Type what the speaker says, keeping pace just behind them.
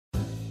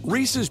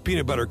Reese's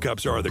peanut butter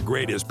cups are the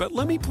greatest, but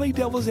let me play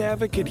devil's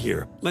advocate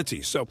here. Let's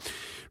see. So,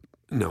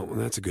 no,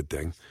 that's a good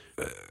thing.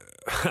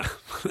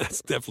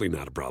 That's definitely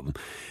not a problem.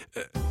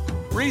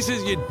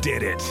 Reese's, you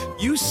did it.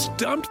 You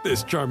stumped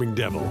this charming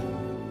devil.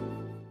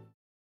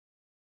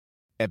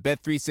 At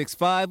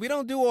Bet365, we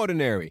don't do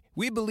ordinary.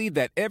 We believe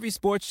that every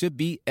sport should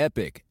be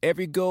epic.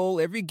 Every goal,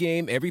 every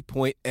game, every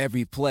point,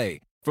 every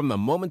play. From the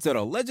moments that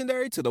are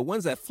legendary to the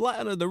ones that fly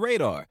under the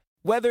radar.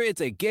 Whether it's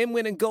a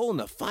game-winning goal in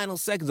the final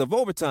seconds of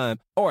overtime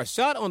or a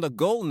shot on the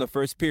goal in the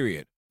first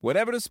period.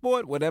 Whatever the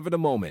sport, whatever the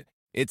moment.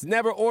 It's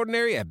never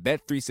ordinary at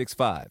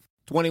Bet365.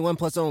 21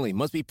 plus only.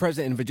 Must be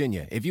present in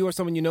Virginia. If you or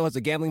someone you know has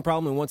a gambling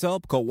problem and wants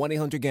help, call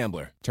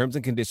 1-800-GAMBLER. Terms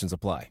and conditions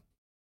apply.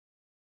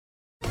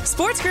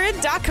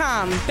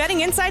 SportsGrid.com.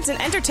 Betting insights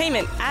and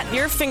entertainment at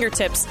your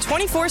fingertips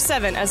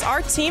 24/7 as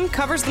our team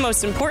covers the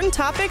most important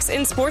topics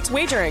in sports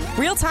wagering.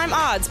 Real-time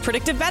odds,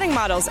 predictive betting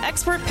models,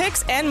 expert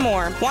picks, and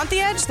more. Want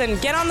the edge? Then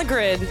get on the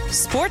grid.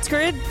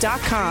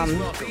 SportsGrid.com.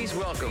 Please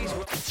welcome.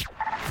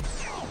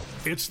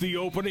 It's the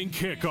opening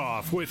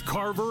kickoff with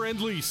Carver and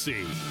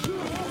Lisi.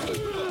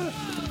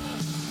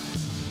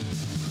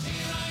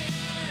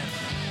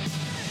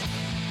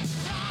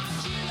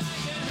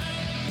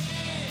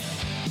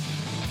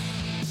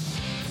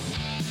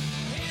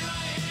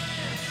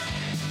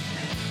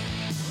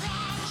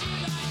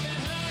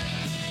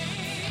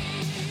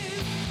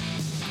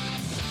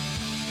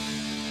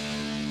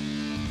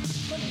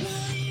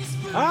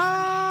 All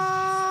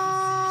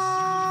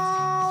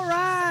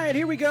right,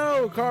 here we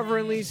go. Carver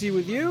and Lisi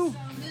with you.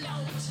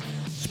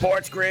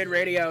 Sports Grid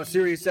Radio,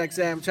 Sirius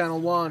XM, Channel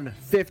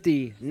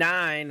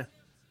 159.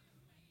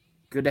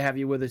 Good to have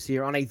you with us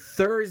here on a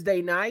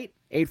Thursday night.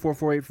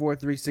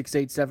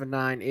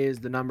 844-843-6879 is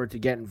the number to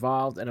get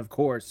involved. And, of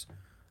course,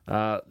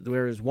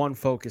 there is one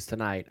focus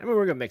tonight. I mean,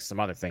 we're going to mix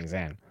some other things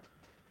in.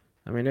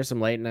 I mean, there's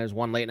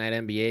one late-night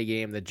NBA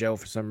game that Joe,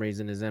 for some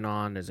reason, is in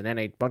on. There's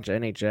a bunch of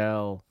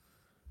NHL,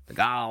 the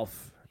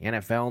golf, the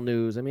NFL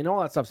news. I mean,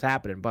 all that stuff's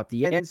happening. But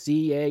the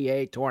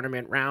NCAA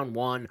Tournament, round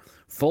one,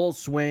 full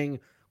swing.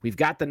 We've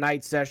got the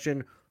night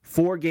session,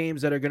 4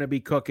 games that are going to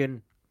be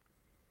cooking.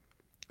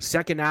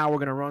 Second hour, we're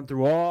going to run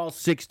through all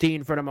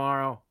 16 for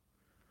tomorrow.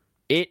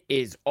 It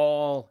is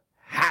all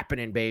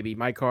happening, baby.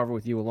 Mike Carver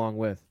with you along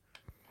with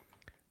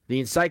the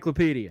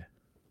encyclopedia.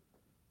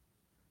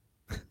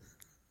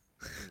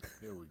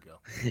 Here we go.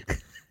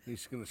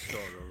 He's going to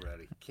start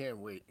already. Can't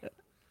wait.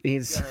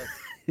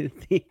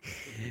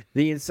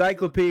 The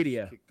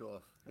encyclopedia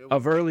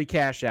of early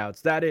cash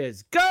outs. That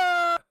is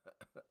go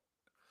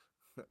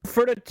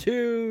for the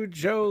 2,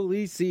 Joe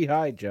Lisi.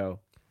 Hi, Joe.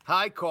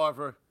 Hi,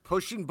 Carver.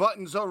 Pushing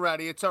buttons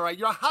already. It's all right.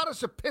 You're hot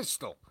as a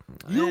pistol.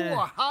 You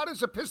are hot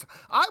as a pistol.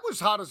 I was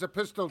hot as a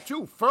pistol,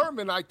 too.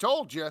 Furman, I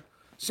told you.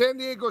 San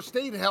Diego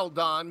State held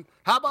on.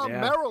 How about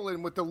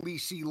Maryland with the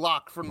Lisi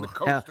lock from the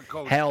coast to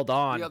coast? Held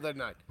on the other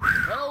night.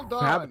 Held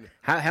on.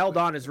 Held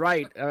on is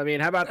right. I mean,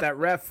 how about that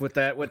ref with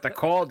the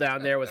call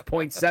down there with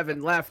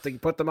 .7 left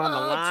and put them on the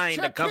line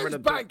to cover the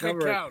bank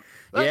account.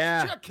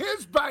 Let's check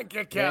his bank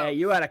account. Yeah,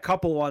 you had a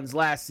couple ones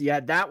last. You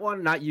had that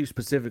one, not you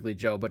specifically,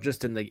 Joe, but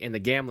just in the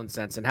gambling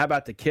sense. And how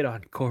about the kid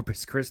on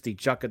Corpus Christi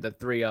chucking the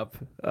 3 up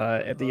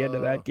at the end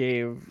of that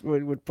game?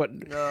 Would put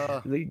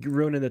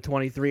ruining the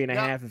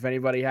 23.5 if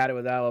anybody had it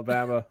with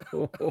Alabama.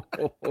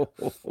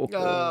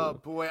 Oh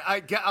boy,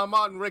 I'm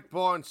on Rick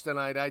Barnes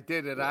tonight. I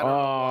did it. I don't know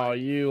why.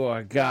 You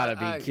are gotta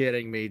be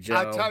kidding me, Joe.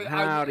 I tell you,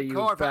 how do you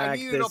back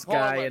this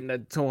guy in the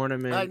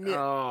tournament? I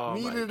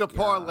needed a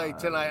parlay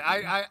tonight.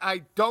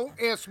 I don't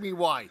ask me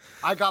why.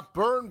 I got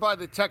burned by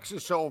the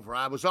Texas over.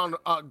 I was on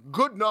a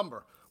good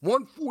number,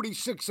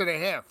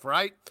 146.5.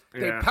 Right?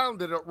 They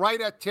pounded it right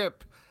at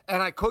tip,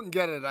 and I couldn't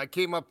get it. I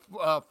came up,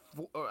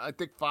 I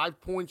think 5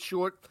 points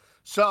short.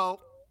 So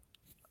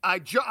I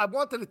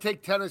wanted to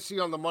take Tennessee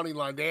on the money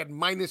line. They had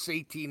minus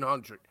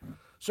 1,800.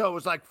 So it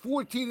was like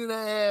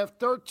 14.5,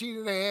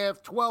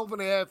 13.5,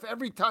 12.5.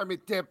 Every time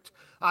it dipped,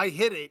 I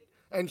hit it.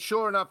 And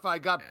sure enough, I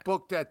got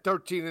booked at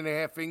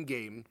 13.5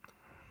 in-game.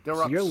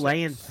 So you're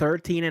laying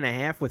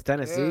 13.5 with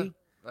Tennessee?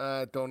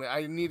 Yeah.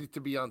 I needed to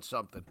be on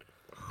something.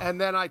 And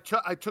then I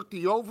took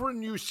the over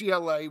in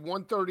UCLA,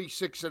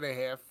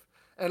 136.5.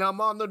 And I'm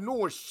on the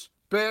Norse.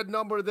 Bad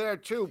number there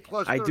too.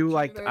 Plus, I do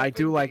like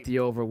the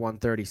over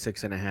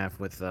 136.5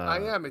 with. I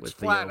am. It's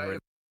flat.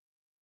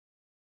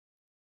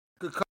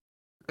 Good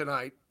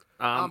tonight.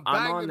 I'm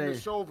banging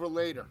this over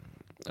later.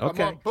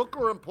 Okay. I'm on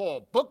Booker and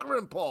Paul.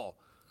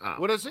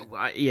 What is it?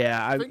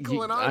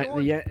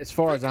 As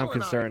far as I'm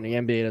concerned, the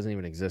NBA doesn't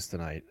even exist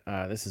tonight.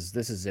 This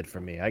is it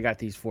for me. I got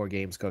these 4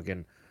 games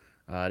cooking.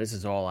 This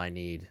is all I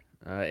need.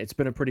 It's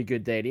been a pretty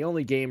good day. The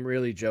only game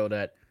really, Joe,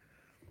 that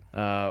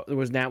there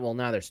was now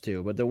there's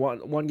 2, but the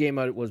one game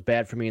that was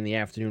bad for me in the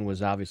afternoon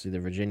was obviously the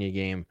Virginia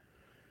game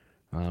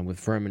with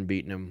Furman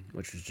beating him,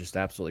 which was just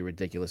absolutely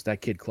ridiculous.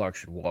 That kid Clark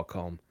should walk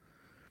home.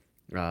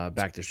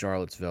 Back to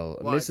Charlottesville.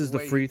 Misses the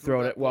free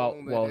throw that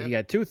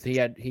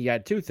he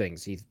had 2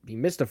 things. He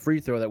missed a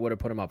free throw that would have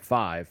put him up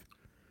 5.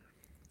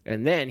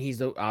 And then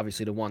he's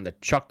obviously the one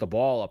that chucked the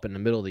ball up in the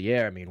middle of the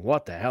air. I mean,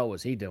 what the hell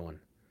was he doing?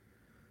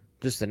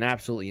 Just an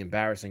absolutely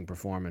embarrassing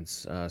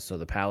performance. So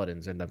the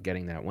Paladins end up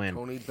getting that win.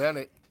 Tony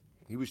Bennett.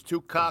 He was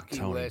too cocky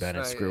Tony last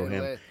Bennett, night. screw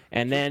him.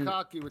 And too then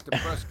cocky with the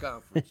press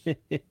conference.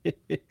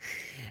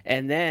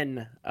 And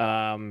then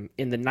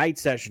in the night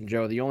session,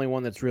 Joe, the only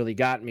one that's really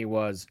got me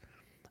was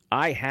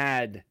I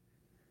had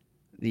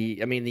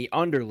the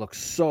under looked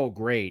so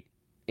great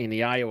in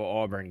the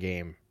Iowa-Auburn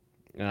game.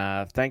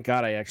 Thank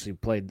God I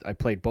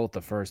played both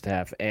the first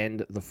half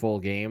and the full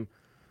game,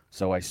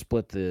 so I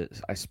split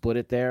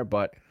it there.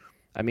 But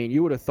I mean,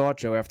 you would have thought,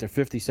 Joe, after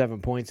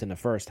 57 points in the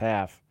first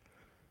half,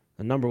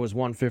 the number was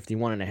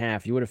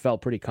 151.5. You would have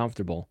felt pretty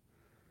comfortable.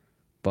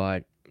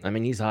 But I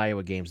mean, these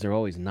Iowa games, they're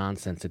always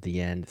nonsense at the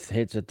end.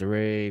 Hits at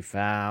three,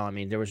 foul. I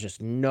mean, there was just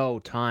no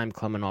time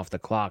coming off the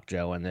clock,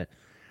 Joe, and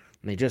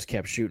they just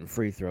kept shooting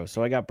free throws.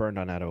 So I got burned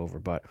on that over.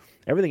 But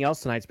everything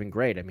else tonight's been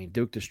great. I mean,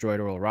 Duke destroyed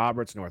Oral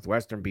Roberts.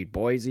 Northwestern beat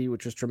Boise,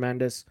 which was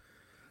tremendous.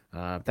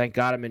 Thank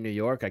God I'm in New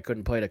York. I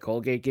couldn't play the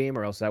Colgate game,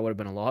 or else that would have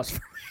been a loss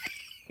for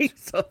me.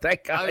 So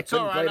thank God I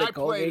couldn't play the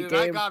Colgate game. I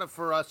played it. I got it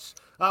for us.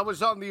 I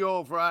was on the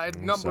over. I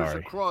had numbers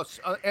across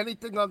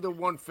anything under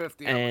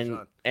 150. I was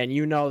on. And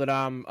you know that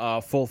I'm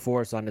full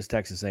force on this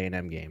Texas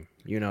A&M game.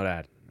 You know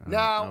that.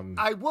 Now,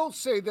 I will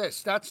say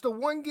this. That's the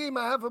one game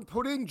I haven't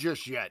put in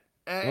just yet.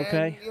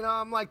 And, you know,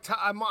 I'm like,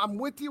 I'm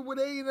with you with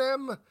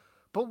A&M,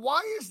 but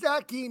why is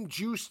that game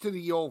juiced to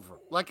the over?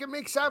 Like, it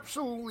makes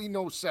absolutely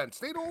no sense.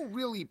 They don't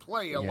really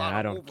play a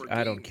lot of over games.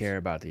 I don't care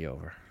about the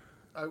over.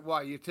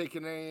 Why? You're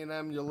taking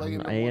A&M, you're laying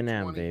the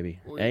A&M, baby.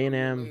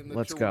 A&M,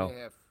 let's go.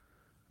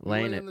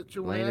 Laying it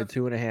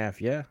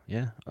 2.5.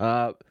 Yeah.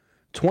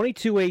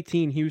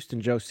 22-18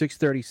 Houston, Joe,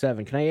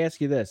 6:37. Can I ask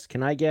you this?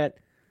 Can I get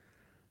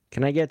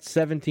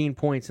 17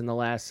 points in the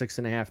last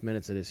 6.5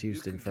 minutes of this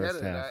Houston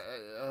first half?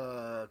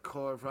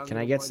 Carver, can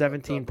I get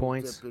 17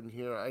 points? In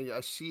here. I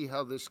see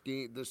how this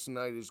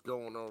night is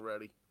going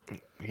already.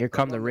 Here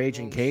come the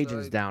Raging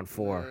Cajuns down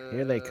 4.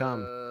 Here they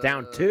come.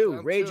 Down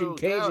 2. Raging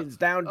Cajuns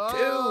down 2.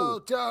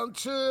 Oh, down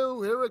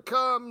 2. Here it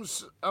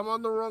comes. I'm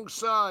on the wrong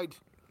side.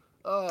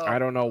 I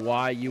don't know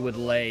why you would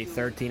lay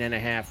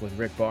 13.5 with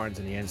Rick Barnes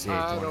in the NCAA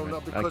tournament. I don't know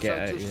because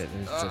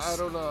I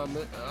don't know.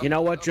 You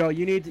know what, Joe?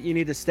 You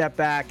need to step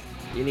back.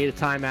 You need a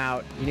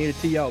timeout. You need a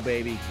TO,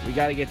 baby. We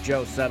got to get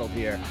Joe settled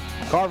here.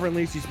 Carver and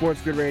Lisi,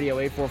 Sports Grid Radio,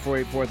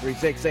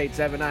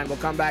 844-843-6879. We'll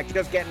come back.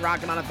 Just getting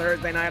rocking on a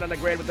Thursday night on the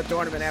grid with the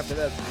tournament after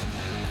this.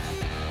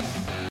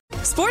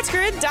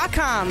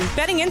 SportsGrid.com.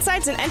 Betting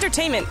insights and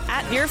entertainment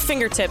at your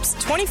fingertips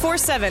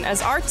 24/7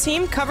 as our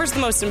team covers the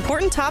most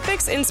important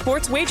topics in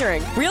sports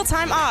wagering.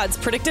 Real-time odds,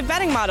 predictive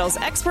betting models,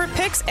 expert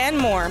picks, and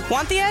more.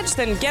 Want the edge?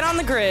 Then get on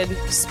the grid.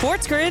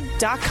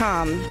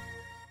 SportsGrid.com.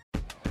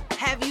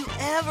 Have you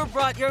ever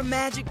brought your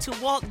magic to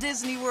Walt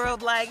Disney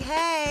World like,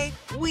 hey,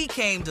 we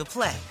came to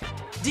play?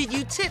 Did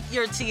you tip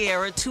your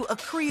tiara to a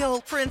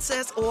Creole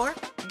princess or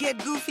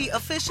get goofy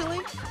officially?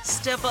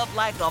 Step up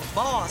like a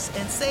boss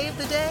and save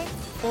the day?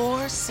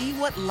 Or see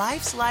what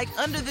life's like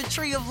under the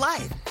tree of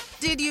life?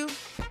 Did you?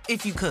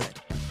 If you could.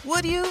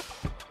 Would you?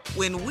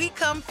 When we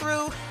come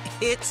through,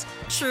 it's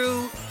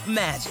true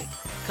magic.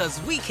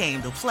 'Cause we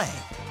came to play.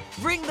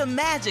 Bring the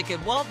magic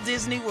at Walt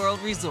Disney World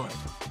Resort.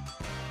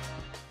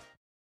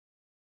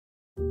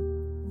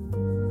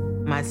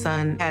 My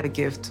son had a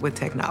gift with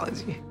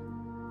technology.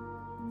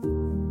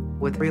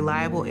 With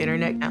reliable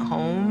internet at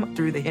home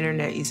through the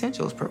Internet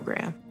Essentials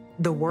program,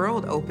 the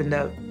world opened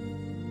up.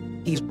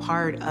 He's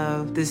part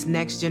of this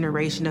next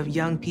generation of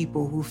young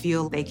people who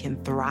feel they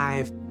can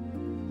thrive.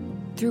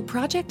 Through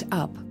Project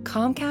UP,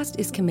 Comcast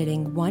is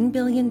committing $1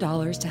 billion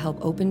to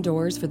help open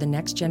doors for the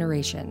next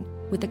generation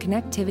with the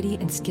connectivity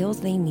and skills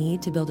they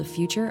need to build a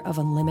future of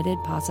unlimited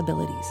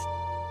possibilities.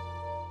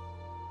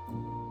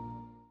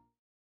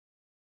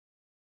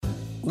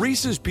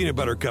 Reese's peanut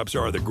butter cups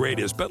are the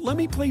greatest, but let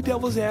me play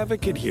devil's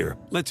advocate here.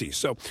 Let's see.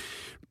 So,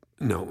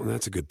 no,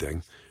 that's a good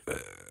thing.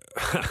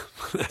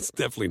 That's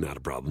definitely not a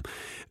problem.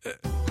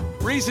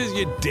 Reese's,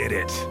 you did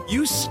it.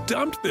 You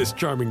stumped this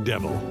charming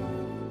devil.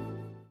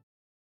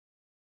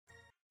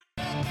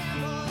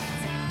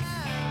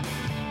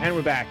 And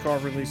we're back.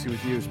 Carver and Lisi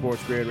with you,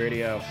 Sports Grid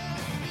Radio.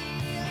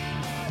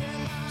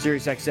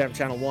 Sirius XM,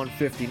 channel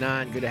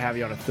 159. Good to have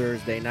you on a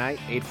Thursday night.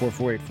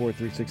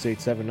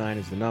 844-843-6879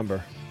 is the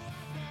number.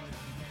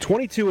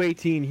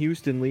 22-18,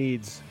 Houston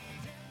leads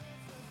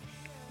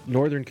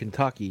Northern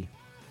Kentucky.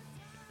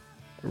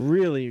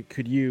 Really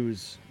could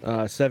use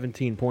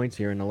 17 points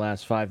here in the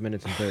last 5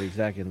 minutes and 30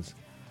 seconds.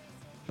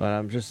 But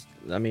I'm just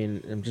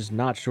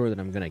not sure that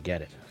I'm going to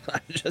get it.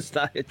 I'm just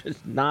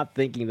not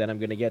thinking that I'm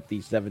going to get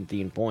these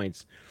 17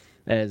 points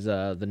as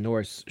the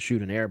Norse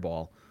shoot an air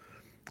ball.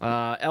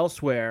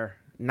 Elsewhere,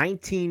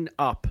 19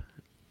 up,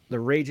 the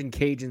Raging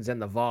Cajuns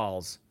and the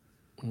Vols.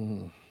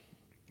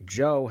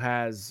 Joe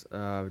has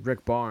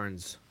Rick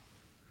Barnes.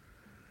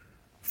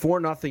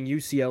 4-0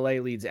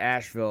 UCLA leads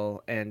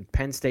Asheville, and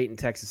Penn State and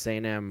Texas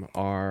A&M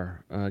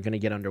are going to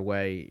get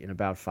underway in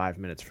about 5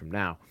 minutes from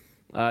now.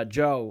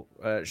 Joe,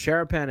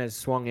 Sherapen has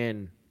swung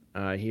in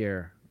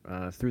here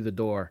through the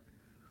door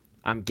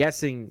I'm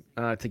guessing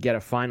to get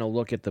a final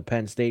look at the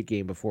Penn State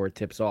game before it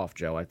tips off,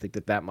 Joe. I think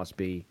that must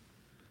be.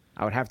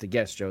 I would have to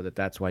guess, Joe,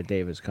 that's why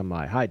Dave has come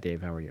by. Hi,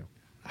 Dave. How are you?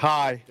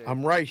 Hi,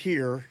 I'm right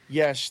here.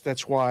 Yes,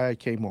 that's why I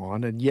came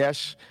on. And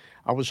yes,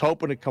 I was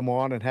hoping to come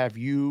on and have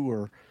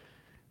you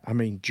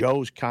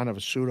Joe's kind of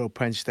a pseudo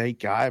Penn State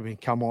guy.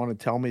 Come on and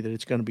tell me that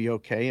it's going to be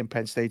okay and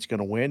Penn State's going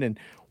to win. And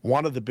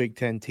one of the Big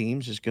Ten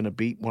teams is going to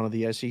beat one of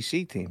the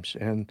SEC teams.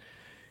 And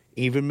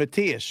even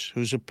Matthias,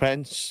 who's a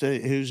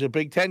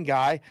Big Ten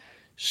guy,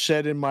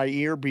 said in my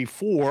ear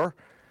before,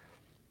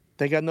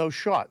 they got no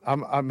shot.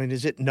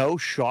 Is it no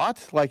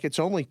shot? Like, it's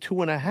only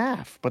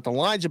 2.5, but the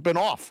lines have been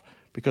off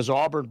because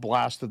Auburn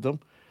blasted them.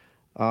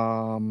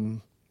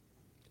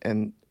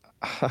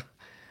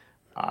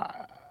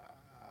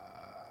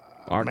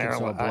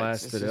 Arkansas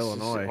blasted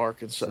Illinois.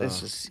 Arkansas.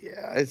 So.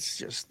 It's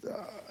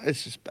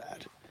just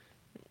bad.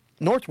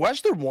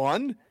 Northwestern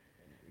won.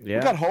 Yeah.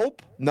 We got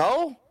hope.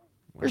 No,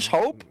 there's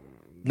hope.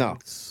 No,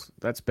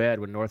 that's bad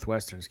when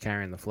Northwestern's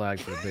carrying the flag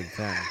for the Big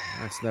Ten.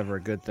 That's never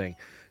a good thing.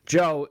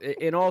 Joe,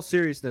 in all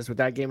seriousness, with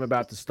that game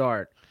about to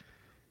start,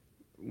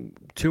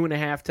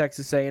 2.5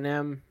 Texas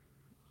A&M.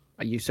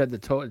 You said the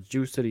total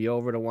juice to the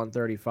over to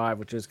 135,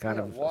 which is kind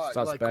of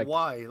suspect. Like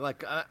why? Why?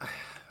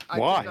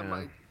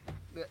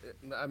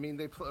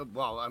 They play.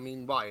 Well,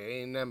 why?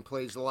 A&M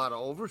plays a lot of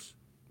overs.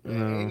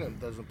 A&M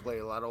doesn't play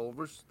a lot of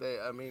overs.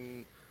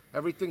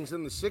 Everything's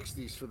in the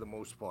 60s for the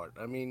most part.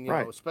 You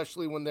know,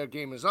 especially when their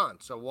game is on.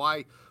 So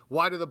why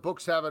do the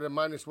books have it at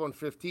minus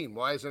 115?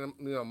 Why isn't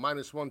it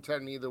minus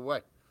 110 either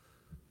way?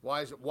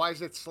 Why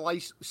is it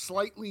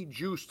slightly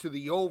juiced to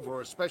the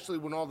over, especially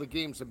when all the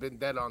games have been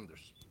dead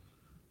unders?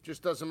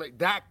 Just doesn't make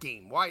that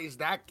game. Why is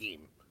that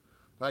game?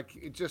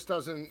 It just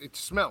doesn't. It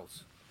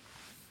smells.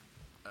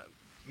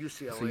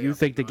 UCLA. So you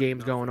think the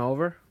game's going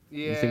over?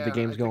 Yeah. You think the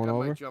game's going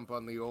over? I might jump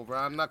on the over.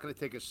 I'm not going to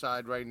take a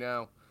side right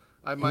now.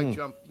 I might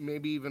jump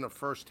maybe even a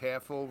first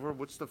half over.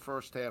 What's the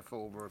first half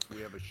over if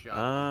we have a shot?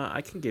 I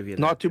can give you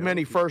that. Not too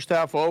many first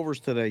half overs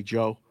today,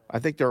 Joe. I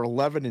think they're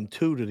 11-2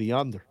 to the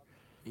under.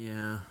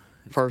 Yeah.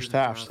 First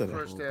half today.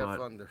 First half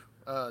under.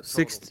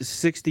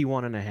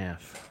 61.5.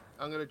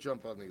 I'm going to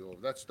jump on the over.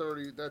 That's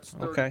 30. That's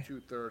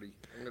 32-30.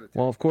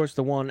 Well, of course,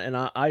 the one, and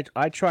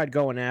I tried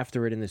going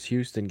after it in this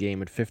Houston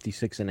game at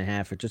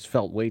 56.5. It just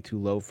felt way too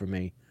low for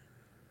me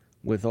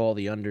with all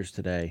the unders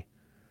today.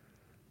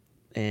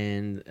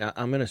 And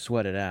I'm going to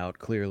sweat it out,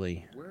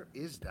 clearly. Where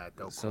is that,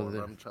 though, so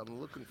I'm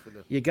looking for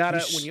the... You got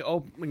to,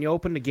 when you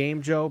open the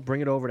game, Joe, bring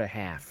it over to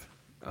half.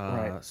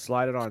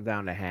 Slide it on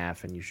down to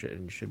half, and you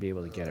should be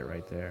able to get it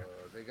right there.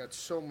 They got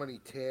so many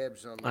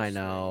tabs on this. I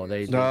know.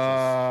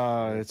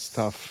 It's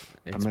tough.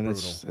 It's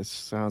brutal. It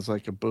sounds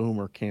like a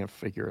boomer can't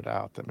figure it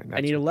out.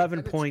 I need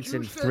 11 points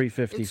in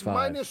 355. It's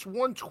minus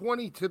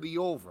 120 to the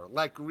over.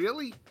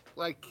 Really?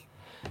 I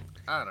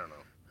don't know.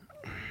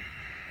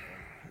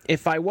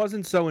 If I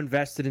wasn't so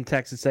invested in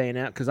Texas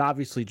A&M, because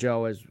obviously,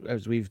 Joe,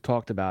 as we've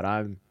talked about,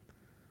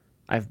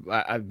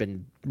 I've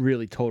been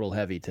really total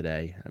heavy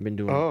today. I've been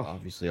doing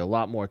obviously a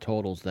lot more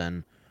totals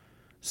than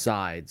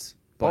sides.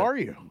 But, are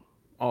you?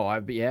 Oh,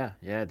 yeah,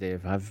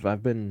 Dave.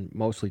 I've been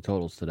mostly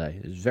totals today.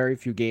 There's very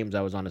few games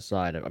I was on the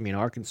side.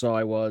 Arkansas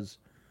I was.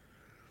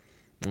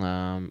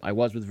 I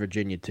was with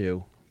Virginia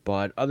too.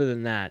 But other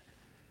than that,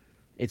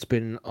 it's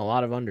been a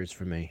lot of unders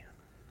for me.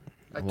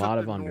 A lot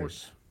of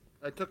unders.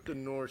 I took the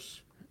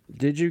Norse.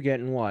 Did you get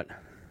in what?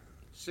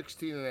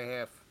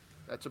 16.5.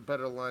 That's a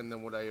better line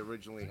than what I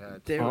originally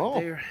had.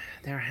 They're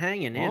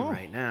hanging in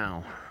right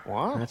now.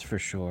 Wow. That's for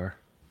sure.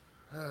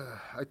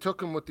 I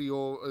took him with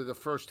the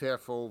first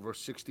half over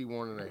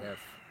 61.5.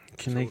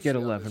 Can they get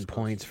 11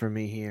 points for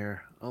me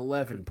here?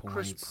 11 points.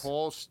 Chris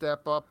Paul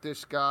step up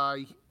this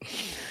guy.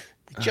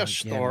 Just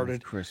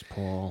started. Chris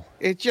Paul.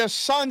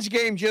 Suns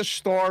game just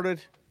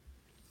started.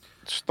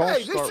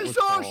 Hey, this is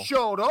our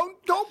show.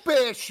 Don't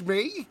bash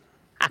me.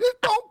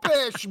 Don't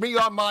bash me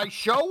on my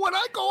show. When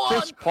I go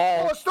on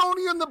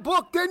Bostonian the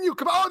book, then you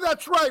come. Oh,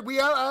 that's right.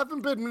 I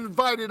haven't been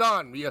invited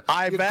on.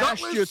 I've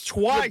asked you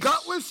twice. You're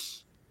gutless.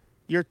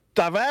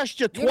 I've asked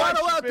you twice. You're not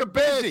allowed to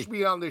bash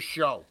me on this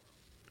show.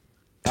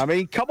 Come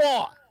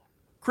on.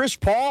 Chris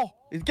Paul,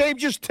 his game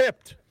just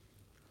tipped.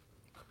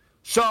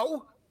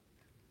 So?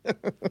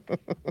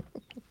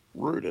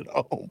 Root at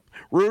home.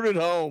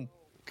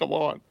 Come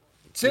on.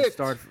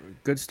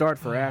 Good start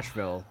for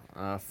Asheville.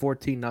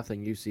 14-0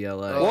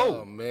 UCLA.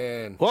 Oh,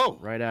 man. Whoa.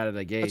 Right out of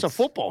the gate. That's a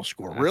football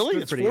score.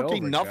 Really? It's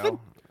 14-0?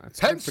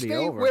 Penn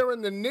State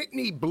wearing the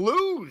Nittany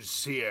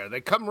Blues here.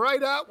 They come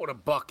right out with a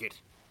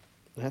bucket.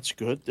 That's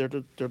good. They're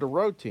the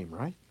road team,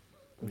 right?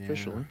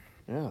 Officially.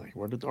 Yeah, they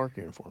wear the dark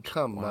uniforms.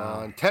 Come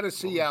on.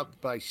 Tennessee out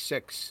by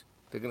 6.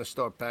 They're going to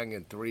start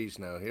banging threes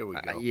now. Here we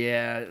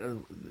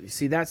go.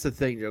 See, that's the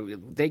thing, Joe.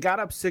 They got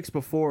up 6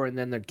 before, and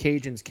then the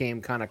Cajuns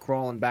came kind of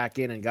crawling back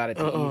in and got it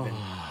to even.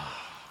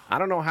 I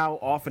don't know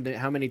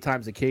how many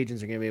times the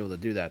Cajuns are going to be able to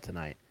do that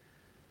tonight.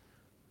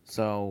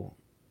 So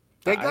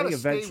they got to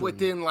stay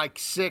within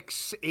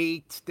 6,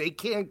 8. They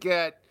can't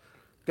get.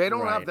 They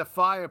don't have the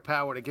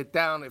firepower to get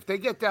down. If they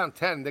get down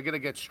 10, they're going to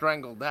get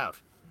strangled out.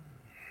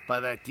 by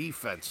that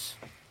defense.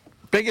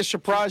 Biggest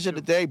surprise of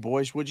the day,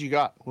 boys. What you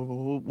got?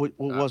 What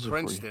was it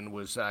Princeton for you?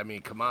 was, I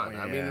mean, come on.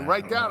 I mean,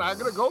 right down. I'm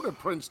going to go to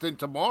Princeton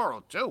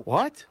tomorrow, too.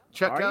 What?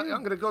 Check out.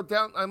 I'm going to go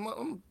down.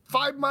 I'm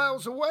 5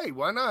 miles away.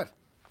 Why not?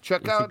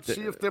 Check out,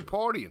 see if they're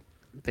partying.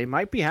 They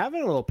might be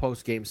having a little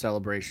post-game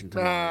celebration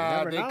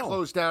tonight. They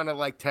close down at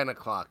like 10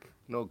 o'clock.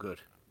 No good.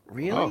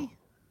 Really? Oh.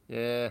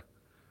 Yeah.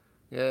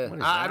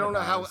 I don't know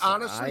how,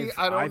 honestly,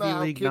 I don't know how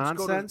Ivy League kids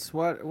nonsense?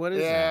 go to... What is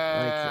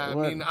that? Yeah,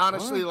 I mean,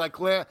 honestly,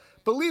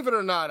 believe it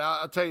or not,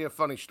 I'll tell you a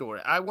funny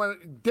story.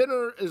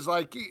 Dinner is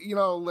like,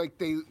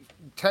 like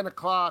 10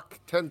 o'clock,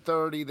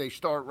 10:30, they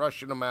start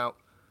rushing them out.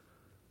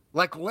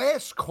 Like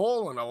last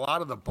call in a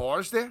lot of the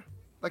bars there,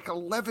 like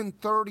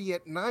 11:30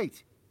 at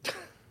night.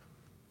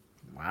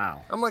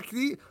 Wow. I'm like,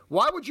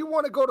 why would you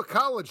want to go to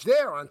college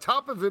there on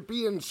top of it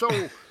being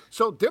so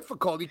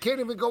difficult? You can't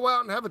even go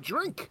out and have a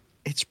drink.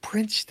 It's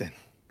Princeton.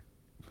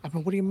 I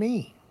mean, what do you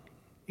mean?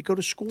 You go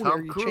to school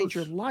there, you change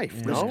your life.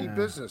 Risky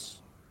business.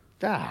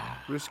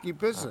 Risky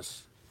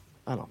business.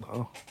 I don't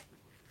know.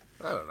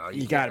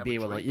 You got to be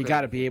able to. You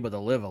got to be able to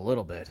live a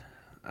little bit.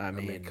 I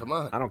mean, come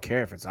on. I don't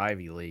care if it's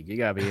Ivy League. You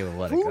got to be able to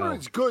let it go. Food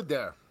is good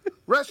there.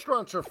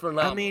 Restaurants are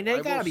phenomenal. I mean, they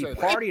got to be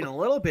partying a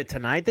little bit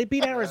tonight. They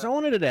beat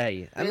Arizona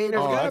today. I mean,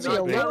 there's got to be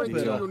a little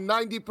bit.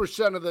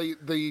 90%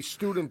 of the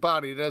student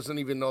body doesn't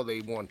even know they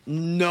won.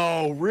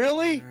 No,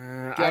 really?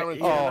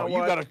 Guaranteed. You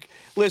got to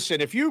listen.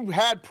 If you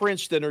had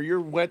Princeton or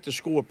you went to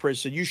school at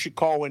Princeton, you should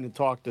call in and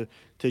talk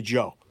to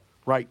Joe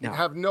right now. I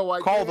have no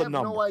idea. Call the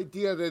number. No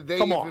idea that they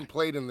even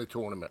played in the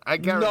tournament. I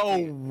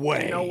guarantee. No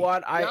way. You know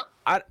what? I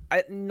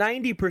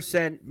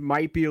 90%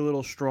 might be a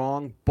little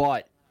strong,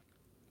 but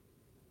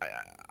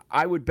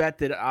I would bet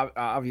that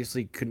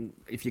obviously,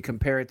 if you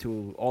compare it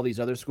to all these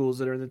other schools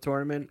that are in the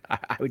tournament,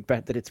 I would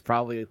bet that it's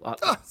probably a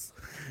lot less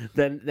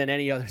than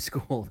any other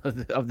school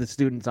of the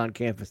students on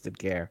campus that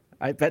care.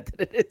 I bet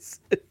that it's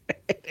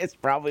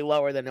probably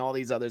lower than all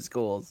these other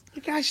schools.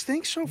 You guys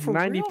think so? For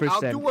 90%.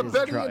 I'll do a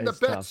betting in the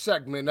bet tough.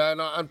 segment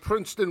on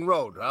Princeton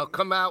Road. I'll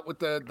come out with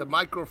the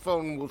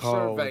microphone. We'll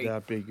survey. Would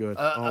that be good?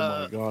 Oh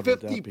my God!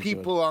 50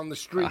 people on the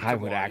street. I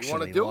would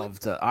actually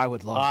love to. I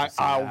would love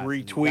to. I'll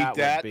retweet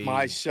that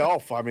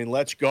myself. I mean,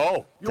 let's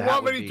go. You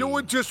want me to do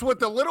it just with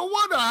the little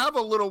one? I have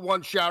a little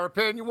one,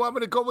 Sharapan. You want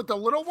me to go with the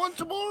little one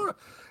tomorrow?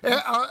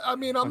 I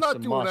mean, I'm not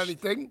doing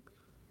anything.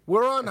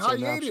 We're on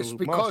hiatus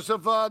because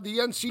of the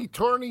NC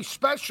Tourney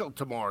special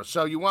tomorrow.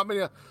 So you want me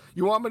to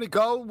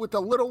go with the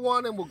little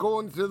one, and we'll go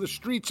into the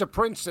streets of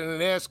Princeton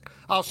and ask.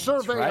 I'll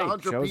survey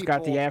 100 people. Joe's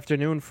got the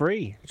afternoon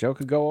free. Joe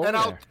could go over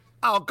there.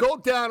 I'll go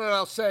down and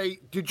I'll say,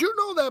 did you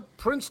know that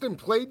Princeton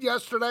played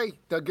yesterday?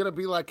 They're going to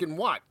be like, in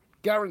what?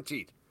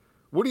 Guaranteed.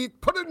 What do you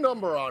put a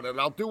number on it?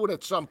 I'll do it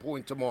at some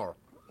point tomorrow.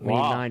 We need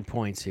 9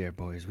 points here,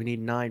 boys. We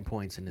need 9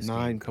 points in this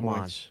game. Come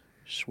on.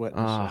 Sweating.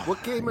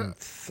 What game? In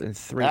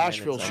 3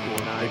 Asheville minutes,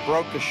 scored. They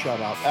broke the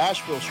shutout.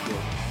 Asheville scored.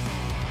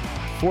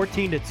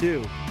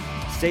 14-2.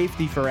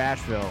 Safety for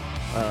Asheville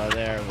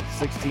there with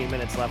 16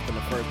 minutes left in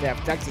the first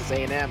half. Texas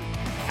A&M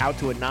out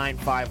to a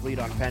 9-5 lead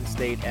on Penn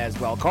State as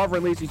well. Carver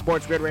and Lisi,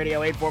 Sports Grid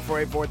Radio,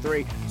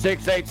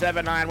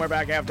 844-843-6879. We're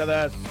back after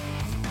this.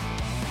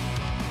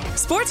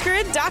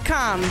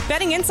 SportsGrid.com.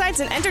 Betting insights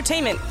and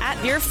entertainment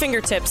at your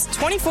fingertips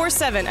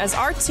 24/7 as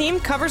our team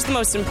covers the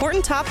most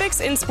important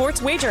topics in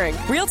sports wagering.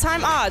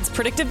 Real-time odds,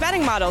 predictive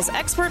betting models,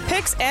 expert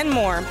picks, and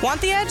more.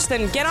 Want the edge?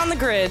 Then get on the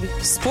grid.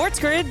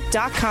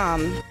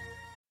 SportsGrid.com.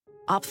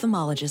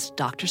 Ophthalmologist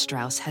Dr.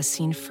 Strauss has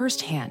seen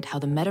firsthand how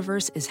the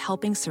metaverse is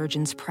helping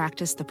surgeons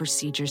practice the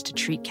procedures to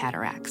treat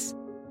cataracts.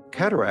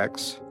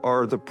 Cataracts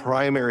are the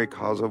primary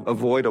cause of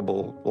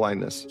avoidable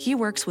blindness. He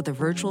works with a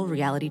virtual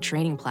reality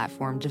training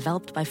platform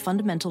developed by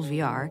Fundamental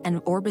VR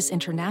and Orbis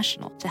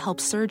International to help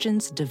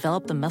surgeons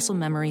develop the muscle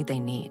memory they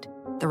need.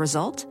 The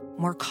result?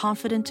 More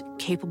confident,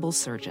 capable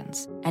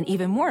surgeons. And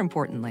even more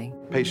importantly,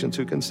 patients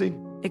who can see.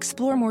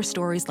 Explore more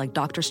stories like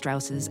Dr.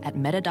 Strauss's at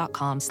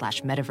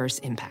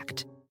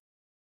meta.com/metaverseimpact.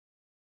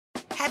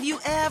 Have you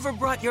ever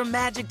brought your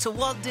magic to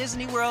Walt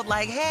Disney World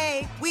like,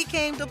 hey, we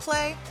came to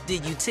play?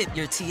 Did you tip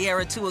your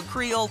tiara to a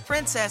Creole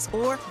princess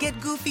or get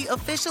goofy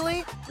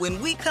officially?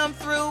 When we come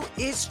through,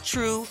 it's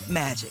true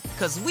magic,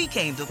 because we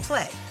came to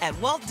play at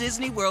Walt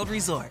Disney World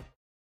Resort.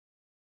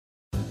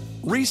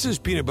 Reese's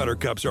peanut butter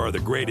cups are the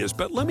greatest,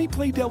 but let me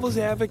play devil's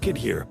advocate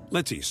here.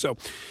 Let's see. So,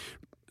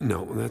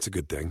 no, that's a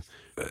good thing.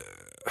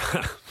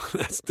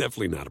 That's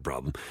definitely not a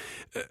problem.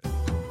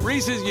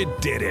 Reese's, you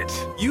did it.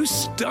 You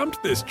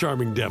stumped this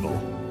charming devil.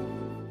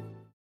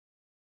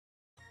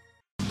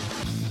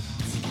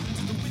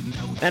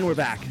 And we're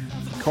back.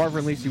 Carver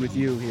and Lisi with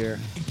you here.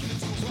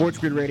 Sports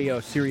Grid Radio,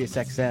 Sirius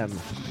XM,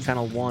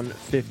 channel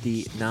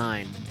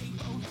 159.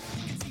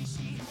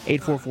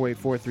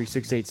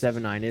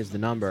 844-843-6879 is the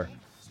number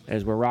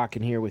as we're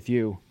rocking here with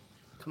you.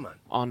 Come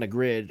on the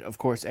grid. Of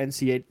course,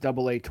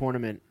 NCAA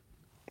Tournament.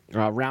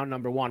 Round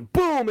number 1.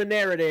 Boom, and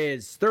there it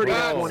is.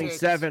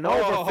 30-27,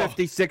 over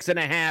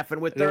 56.5,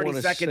 and with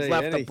 30 seconds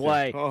left to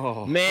play.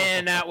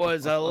 Man, that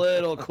was a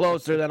little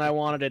closer than I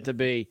wanted it to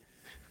be.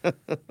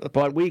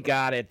 But we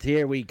got it.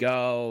 Here we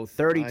go.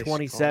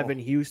 30-27.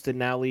 Nice Houston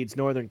now leads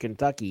Northern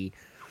Kentucky.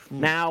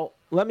 Now,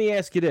 let me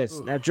ask you this.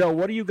 Now, Joe,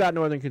 what do you got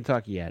Northern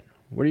Kentucky at?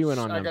 What are you in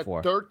on them for?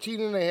 I got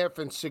 13.5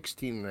 and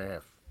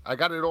 16.5. I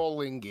got it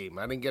all in game.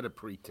 I didn't get a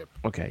pre-tip.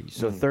 Okay,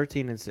 so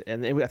 13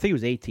 and I think it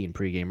was 18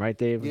 pregame, right,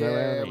 Dave? Was that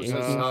right? It was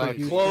as high.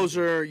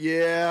 Closer,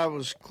 yeah. It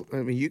was. I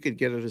mean, you could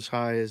get it as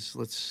high as,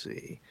 let's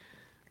see.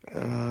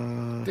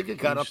 I think it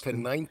got up to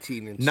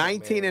 19 in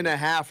 19 and a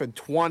half and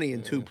 20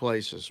 in two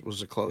places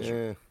was a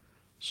closer. Yeah.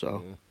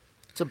 So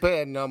it's a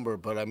bad number,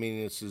 but I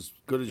mean it's as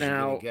good as you're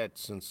gonna get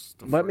since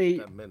the first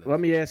 10 minutes. Let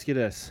me ask you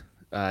this,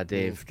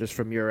 Dave, just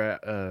from your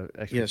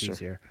expertise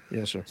here.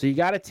 Yes, sir. So you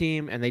got a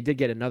team, and they did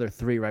get another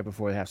 3 right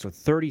before the half, so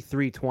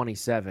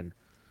 33-27.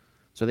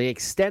 So they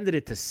extended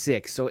it to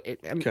 6. So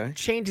it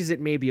changes it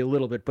maybe a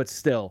little bit, but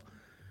still,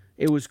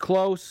 it was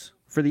close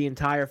for the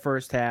entire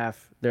first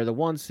half. They're the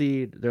 1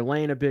 seed. They're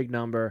laying a big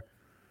number.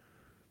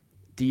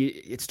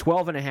 It's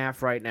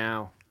 12.5 right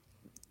now.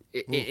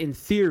 In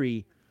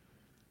theory,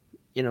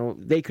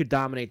 they could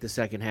dominate the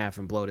second half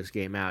and blow this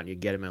game out, and you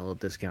get them at a little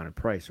discounted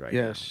price right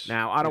now.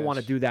 Now, I don't want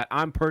to do that.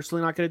 I'm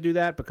personally not going to do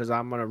that because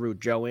I'm going to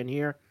root Joe in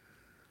here.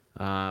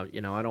 I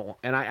don't,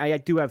 and I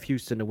do have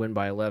Houston to win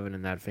by 11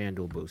 in that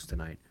FanDuel boost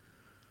tonight.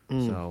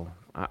 So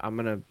I'm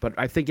gonna, but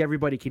I think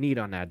everybody can eat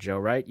on that, Joe.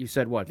 Right? You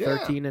said what?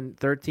 13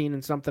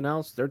 and something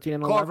else. 13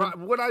 and 11. Carver,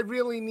 what I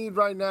really need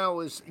right now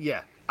is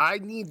I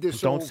need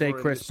this. Don't say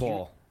Chris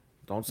Paul.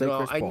 Don't say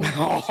Chris Paul.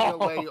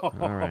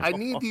 UCLA. All right. I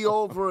need the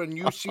over in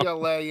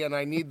UCLA, and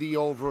I need the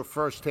over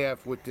first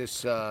half with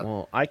this.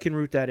 Well, I can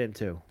root that in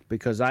too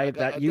because I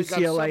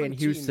UCLA and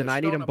Houston. I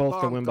need them both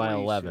to win by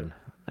 11.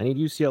 I need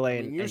UCLA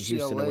and Houston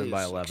to win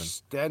by 11.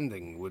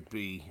 Extending would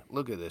be.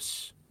 Look at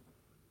this.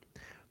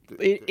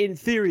 In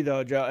theory,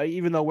 though, Joe,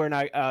 even though we're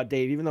not,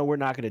 Dave, even though we're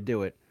not going to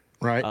do it,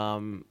 right?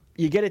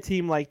 You get a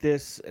team like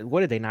this.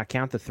 What did they not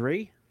count the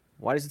 3?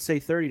 Why does it say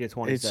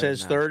 30-27? It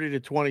says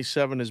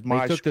 30-27 is my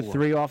score. They took the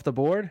 3 off the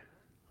board.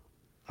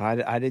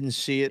 I didn't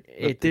see it.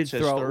 It did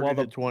throw. Well,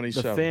 the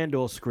 27. The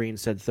FanDuel screen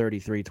said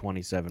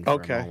 33-27 for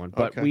a moment.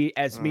 But me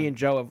and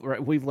Joe,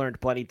 we've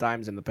learned plenty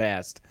times in the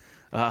past.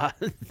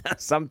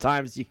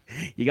 Sometimes you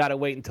got to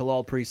wait until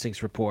all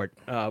precincts report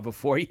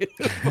before you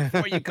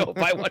go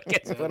by what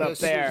gets put up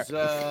there.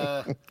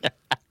 So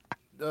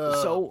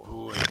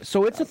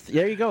it's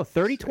there you go,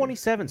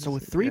 30-27. So a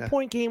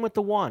 3-point game with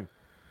the 1.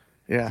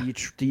 Yeah.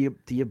 Do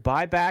you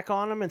buy back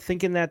on them and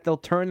thinking that they'll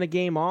turn the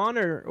game on,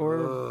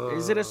 or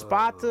is it a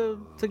spot to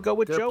go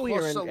with Joe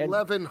here and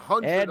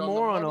add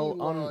more on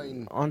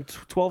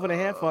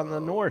 12.5 on the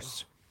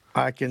Norse?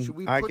 I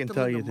can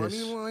tell you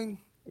this. Line?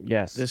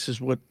 Yes. This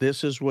is what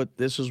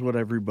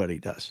everybody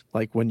does.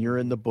 Like when you're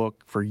in the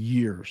book for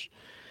years,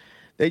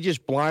 they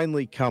just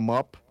blindly come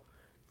up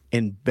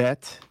and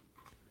bet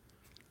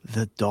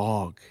the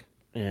dog.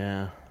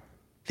 Yeah.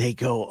 They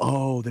go,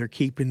 oh, they're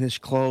keeping this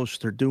close.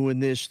 They're doing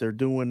this. They're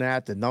doing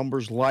that. The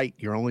number's light.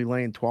 You're only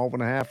laying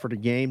 12.5 for the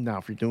game now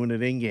if you're doing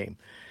it in game.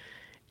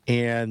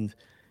 And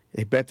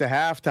they bet the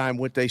halftime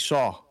what they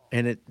saw.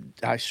 And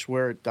I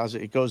swear it does.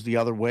 It goes the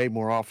other way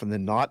more often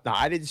than not. Now,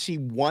 I didn't see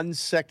 1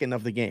 second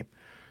of the game.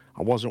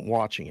 I wasn't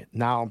watching it.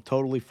 Now I'm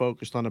totally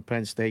focused on the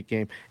Penn State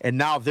game. And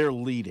now they're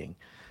leading.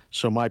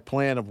 So my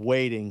plan of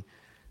waiting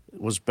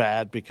was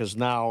bad because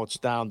now it's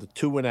down to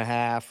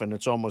 2.5 and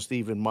it's almost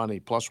even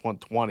money, plus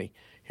 120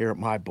 here at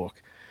my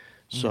book.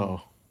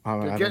 So they're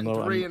I getting don't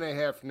know.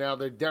 3.5 now.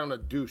 They're down a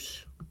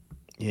deuce.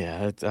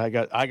 Yeah, I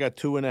got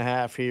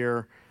 2.5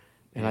 here,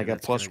 and I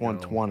got plus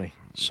 120.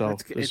 So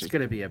it's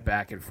going to be a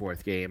back and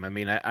forth game. I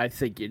mean, I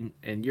think,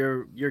 and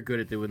you're good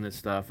at doing this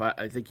stuff.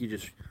 I think you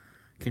just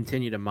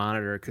continue to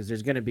monitor because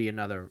there's going to be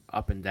another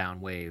up and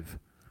down wave.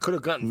 Could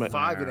have gotten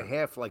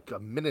 5.5 like a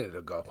minute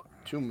ago,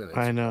 2 minutes.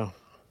 I know.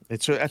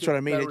 That's what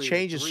I mean. It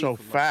changes so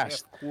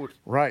fast.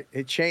 Right.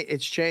 It's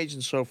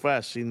changing so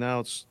fast. See,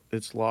 now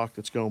it's locked.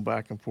 It's going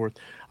back and forth.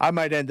 I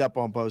might end up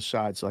on both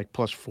sides, like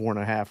plus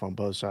 4.5 on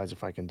both sides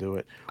if I can do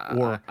it.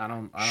 Or I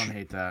don't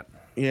hate that.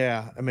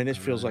 Yeah. I mean, this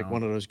feels like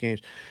one of those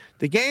games.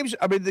 The games,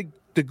 I mean,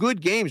 the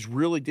good games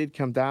really did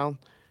come down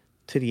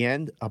to the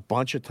end a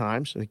bunch of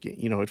times.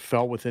 It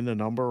fell within the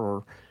number,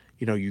 or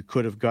you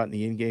could have gotten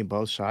the in-game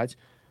both sides.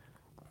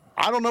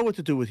 I don't know what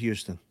to do with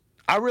Houston.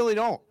 I really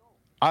don't.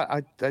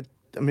 I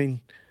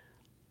mean,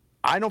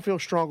 I don't feel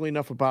strongly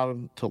enough about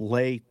them to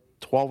lay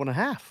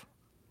 12.5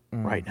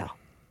 right now.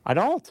 I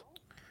don't.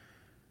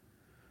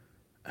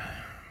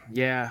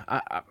 Yeah,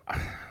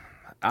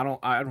 I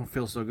don't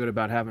feel so good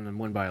about having them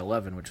win by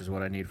 11, which is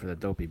what I need for the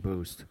dopey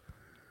boost.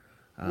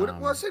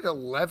 What was it?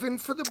 11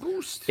 for the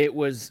boost? It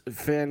was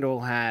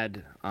FanDuel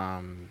had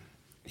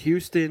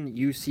Houston,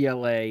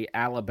 UCLA,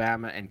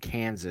 Alabama, and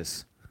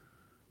Kansas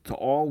to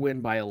all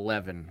win by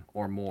 11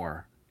 or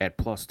more at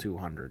plus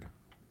 200.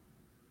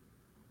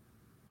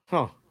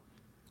 Huh.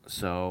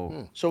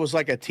 So it was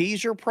like a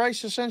teaser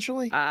price,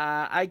 essentially?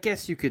 I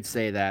guess you could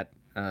say that,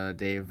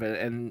 Dave.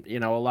 And,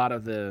 a lot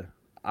of the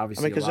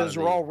obviously, because those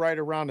are all right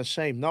around the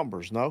same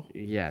numbers, no?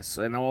 Yes,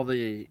 and all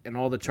the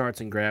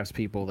charts and graphs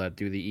people that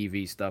do the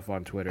EV stuff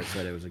on Twitter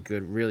said it was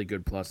a really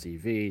good plus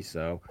EV.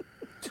 So,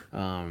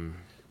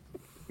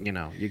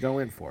 you go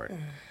in for it.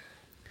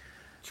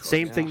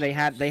 Same thing. They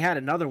had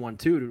another one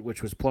too,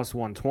 which was plus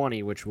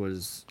 120, which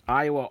was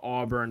Iowa,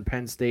 Auburn,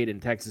 Penn State, and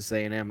Texas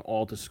A&M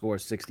all to score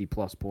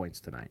 60+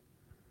 points tonight.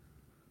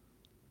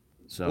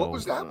 So what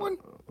was that one?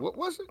 What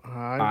was it?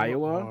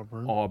 Iowa,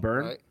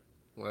 Auburn,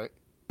 right.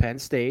 Penn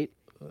State,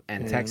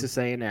 and Texas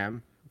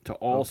A&M to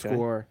all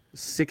score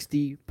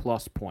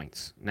 60+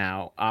 points.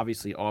 Now,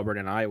 obviously, Auburn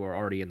and Iowa are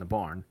already in the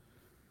barn.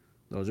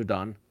 Those are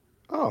done.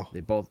 Oh, they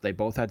both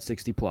had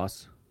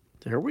 60+.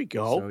 There we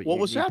go. So what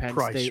was that Penn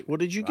price? State, what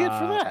did you get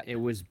for that? It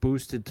was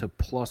boosted to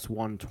plus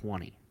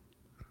 120.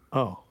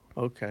 Oh,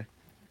 okay.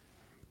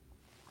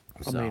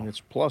 I mean, it's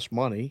plus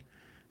money.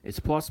 It's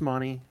plus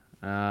money,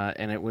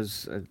 and it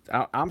was.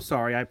 I'm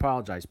sorry, I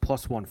apologize.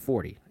 Plus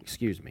 140.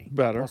 Excuse me.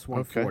 Better. Plus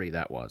 140.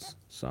 That was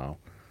so.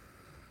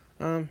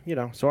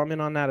 So I'm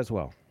in on that as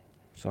well.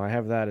 So I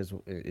have that as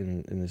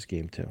in this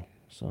game too.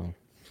 So.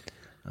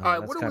 All right,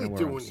 what are we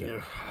doing here?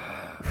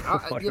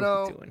 What are we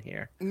doing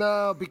here?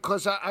 No,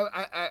 because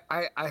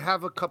I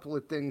have a couple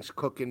of things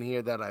cooking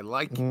here that I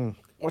like.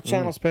 What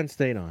channel's Penn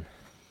State on?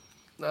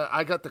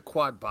 I got the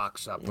quad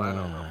box up. I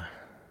don't know.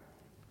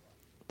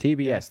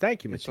 TBS. Yeah,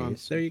 thank you,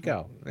 Matthias. There you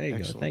go. There you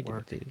go. Thank you,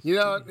 Matthias.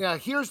 Now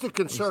here's the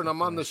concern.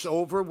 I'm on this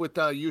over with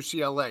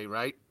UCLA,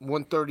 right?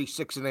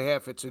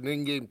 136.5. It's an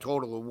in-game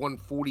total of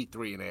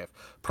 143.5.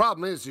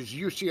 Problem is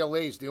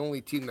UCLA is the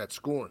only team that's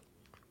scoring.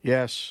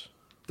 Yes.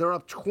 They're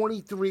up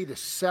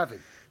 23-7.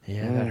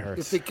 Yeah, that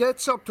hurts. If it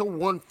gets up to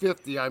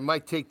 150, I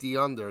might take the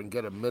under and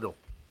get a middle.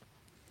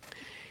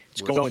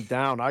 It's going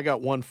down. I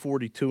got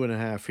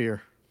 142.5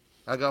 here.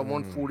 I got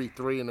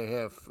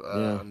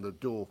 143.5 on the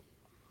duel.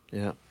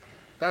 Yeah.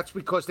 That's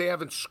because they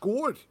haven't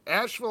scored.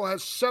 Asheville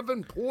has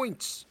 7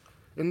 points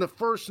in the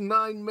first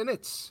 9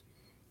 minutes.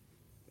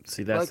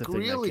 See, that's the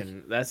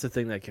thing that's the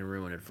thing that can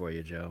ruin it for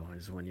you, Joe,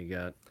 is when you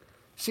got.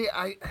 See,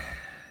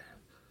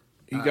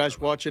 You guys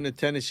watching the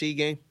Tennessee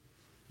game?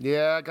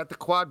 Yeah, I got the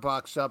quad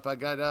box up. I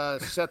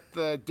got Seth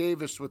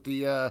Davis with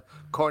the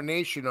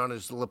carnation on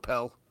his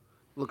lapel.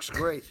 Looks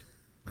great.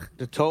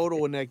 The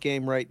total in that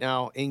game right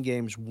now, in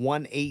game's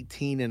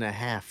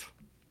 118.5.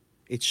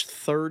 It's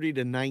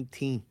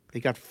 30-19. They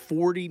got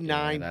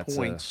 49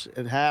 points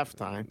at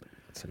halftime.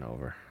 It's an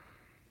over.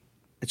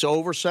 It's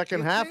over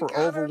second half or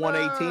over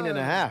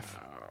 118.5?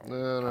 I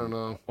don't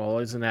know. Well,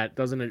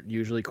 doesn't it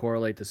usually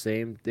correlate the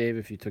same, Dave?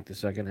 If you took the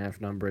second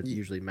half number, it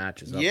usually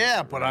matches up.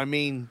 Yeah, but I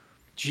mean,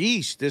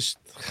 geez, this.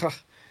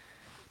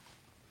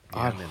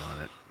 I'm in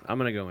on it. I'm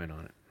going to go in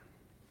on it.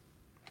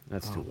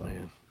 That's too low.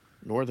 Man.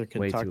 Northern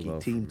Kentucky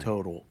team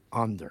total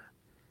under.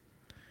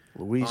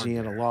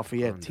 Louisiana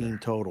Lafayette team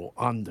total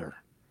under.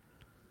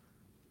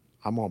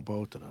 I'm on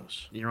both of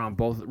those. You're on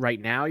both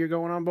right now. You're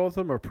going on both of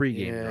them, or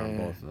pregame? You're on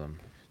both of them.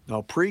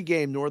 No,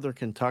 pregame Northern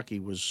Kentucky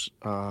was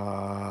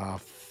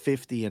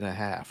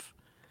 50.5,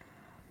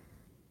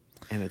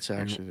 and it's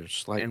actually they're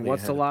slightly. And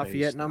what's the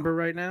Lafayette number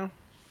right now?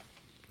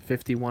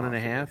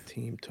 51.5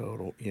 team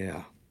total.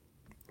 Yeah.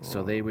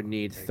 So they would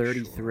need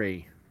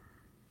 33. Sure.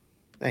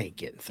 They ain't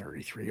getting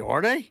 33,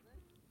 are they?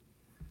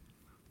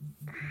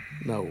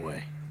 No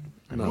way.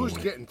 Who's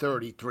getting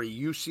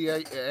 33?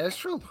 UCA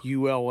Asheville?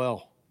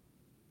 ULL.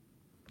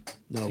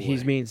 No He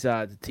way. means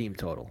the team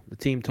total. The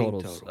team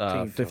total's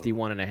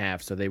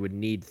 51.5, so they would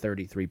need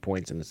 33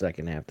 points in the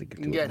second half to get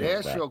to it. You got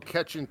Asheville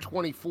catching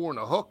 24 in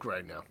a hook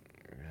right now.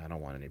 I don't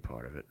want any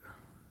part of it.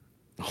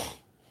 I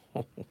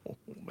don't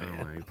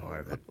want any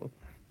part of it.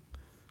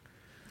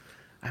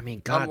 I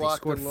mean, God, they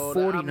scored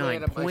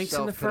 49 points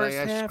in the first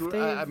half,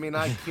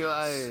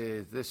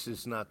 Dave. This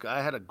is not good.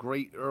 I had a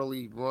great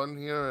early run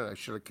here, and I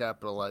should have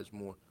capitalized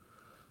more.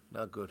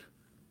 Not good.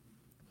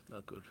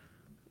 Not good.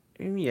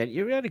 Yeah,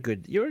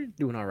 you're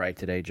doing all right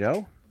today,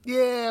 Joe.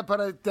 Yeah,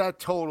 but that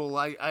total,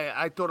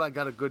 I thought I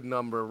got a good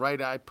number,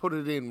 right? I put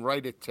it in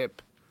right at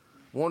tip.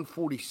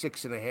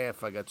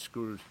 146.5, I got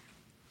screwed.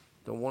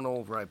 The one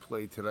over I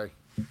played today.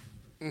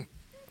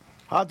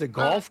 How'd the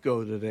golf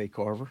go today,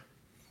 Carver?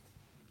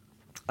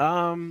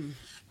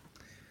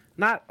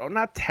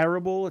 Not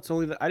terrible. It's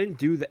only I didn't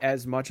do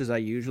as much as I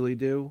usually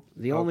do.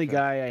 The only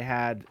guy I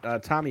had,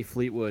 Tommy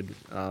Fleetwood,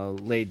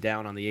 laid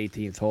down on the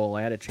 18th hole.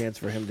 I had a chance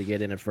for him to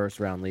get in a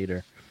first-round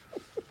leader,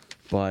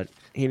 but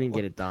he didn't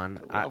get it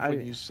done.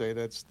 When you say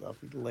that stuff,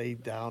 he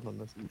laid down on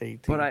the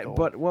 18th hole.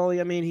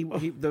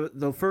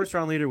 The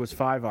first-round leader was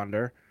 5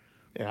 under.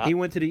 Yeah. He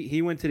went to the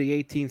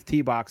 18th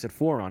tee box at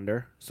 4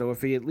 under. So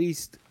if he at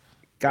least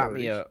got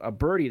me a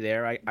birdie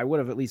there, I would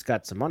have at least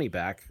got some money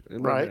back.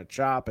 It would have been a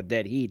chop, a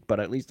dead heat, but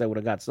at least I would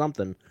have got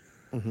something.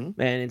 Mm-hmm.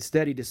 And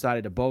instead, he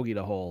decided to bogey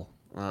the hole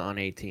on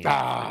 18.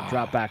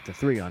 Drop back to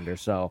 3 under.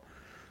 So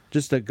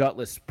just a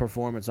gutless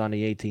performance on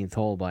the 18th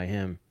hole by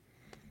him.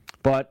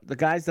 But the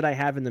guys that I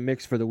have in the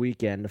mix for the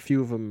weekend, a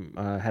few of them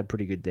had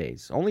pretty good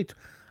days. I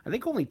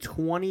think only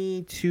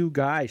 22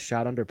 guys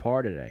shot under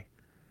par today.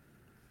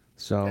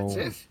 So that's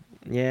it.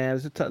 Yeah, it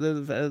was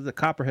the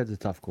Copperhead's a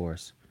tough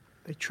course.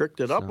 They tricked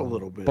it up a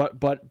little bit.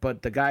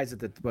 But the guys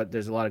but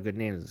there's a lot of good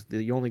names.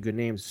 The only good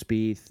names,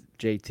 Spieth,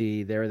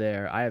 JT, they're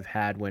there. I have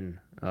Hadwin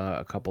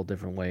a couple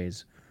different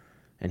ways,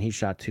 and he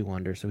shot 2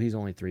 under, so he's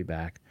only 3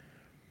 back.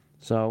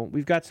 So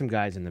we've got some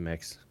guys in the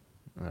mix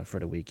for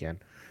the weekend.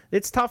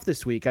 It's tough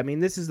this week. I mean,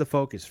 this is the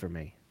focus for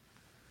me.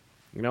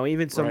 You know,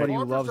 even somebody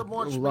who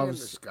loves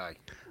this guy.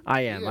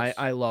 I am.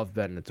 I love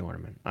betting the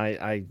tournament.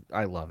 I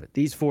love it.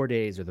 These 4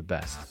 days are the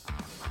best.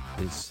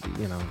 It's,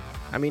 you know,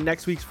 I mean,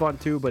 next week's fun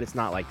too, but it's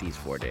not like these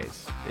 4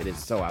 days. It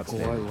is so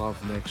outstanding. Oh, I love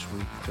next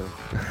week too.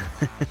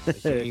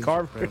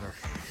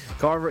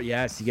 Carver,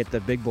 yes, you get the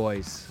big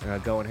boys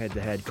going head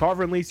to head.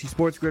 Carver and Lisi,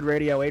 Sports Grid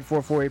Radio,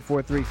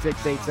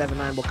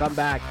 844-843-6879. We'll come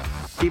back.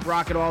 Keep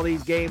rocking all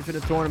these games in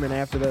the tournament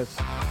after this.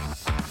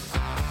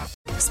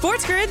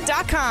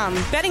 SportsGrid.com.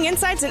 Betting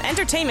insights and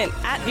entertainment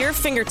at your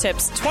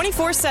fingertips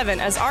 24/7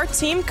 as our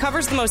team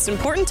covers the most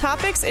important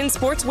topics in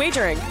sports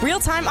wagering.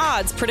 Real-time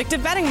odds,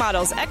 predictive betting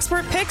models,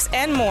 expert picks,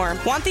 and more.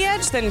 Want the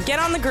edge? Then get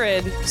on the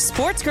grid.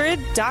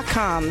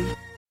 SportsGrid.com.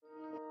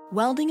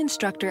 Welding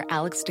instructor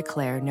Alex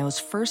DeClaire knows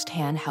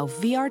firsthand how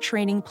VR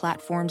training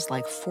platforms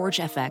like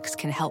ForgeFX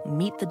can help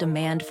meet the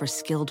demand for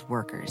skilled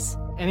workers.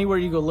 Anywhere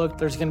you go look,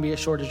 there's going to be a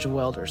shortage of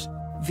welders.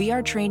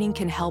 VR training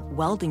can help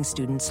welding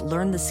students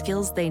learn the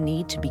skills they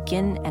need to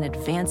begin and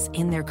advance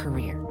in their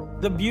career.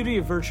 The beauty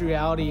of virtual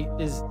reality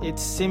is it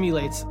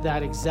simulates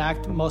that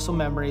exact muscle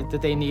memory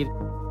that they need.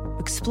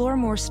 Explore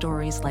more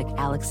stories like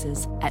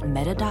Alex's at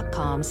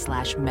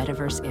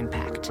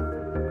meta.com/metaverseimpact.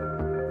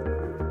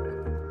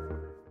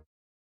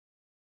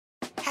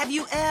 Have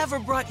you ever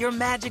brought your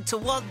magic to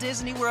Walt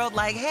Disney World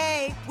like,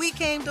 hey, we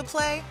came to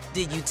play?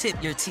 Did you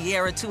tip your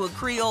tiara to a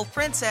Creole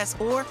princess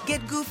or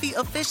get goofy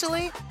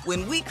officially?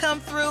 When we come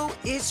through,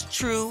 it's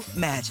true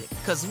magic,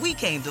 because we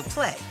came to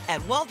play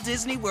at Walt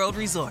Disney World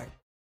Resort.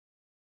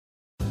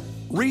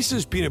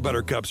 Reese's peanut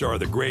butter cups are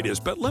the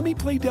greatest, but let me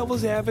play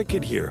devil's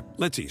advocate here.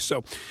 Let's see.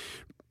 So,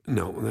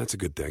 no, that's a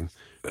good thing.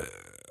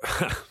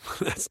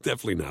 That's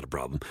definitely not a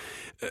problem.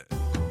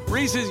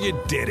 Reese's, you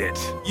did it.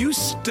 You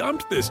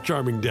stumped this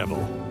charming devil.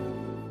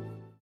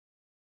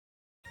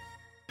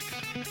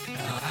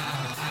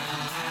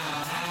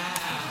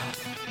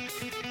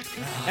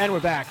 And we're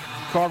back.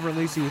 Carver and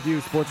Lisi with you,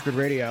 Sports Grid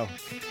Radio.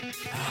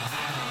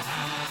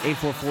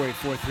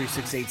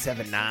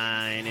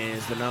 844-843-6879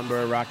 is the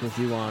number. Rocking with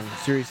you on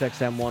Sirius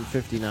XM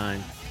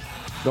 159.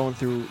 Going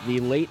through the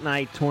late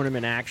night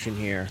tournament action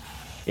here.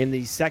 In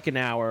the second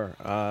hour,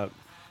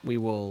 we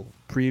will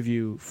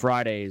preview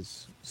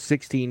Friday's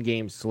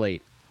 16-game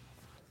slate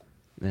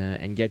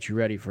and get you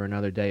ready for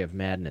another day of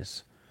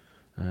madness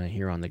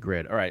here on the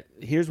grid. All right,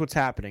 here's what's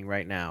happening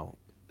right now.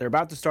 They're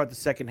about to start the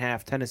second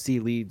half. Tennessee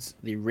leads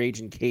the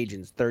Ragin'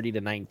 Cajuns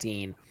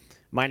 30-19.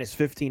 Minus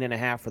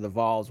 15.5 for the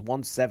Vols,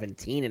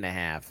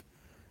 117.5.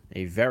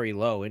 A very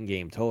low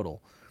in-game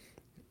total.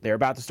 They're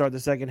about to start the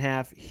second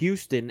half.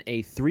 Houston,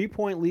 a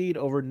 3-point lead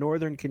over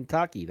Northern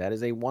Kentucky. That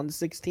is a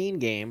 116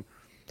 game.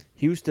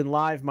 Houston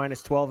live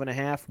minus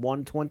 12.5,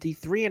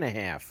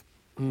 123.5.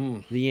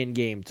 The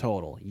in-game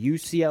total.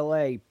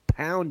 UCLA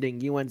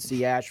pounding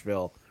UNC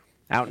Asheville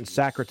out in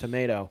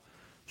Sacramento,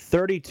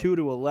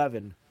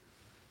 32-11.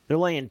 They're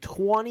laying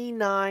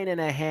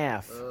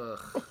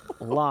 29.5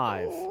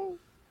 live.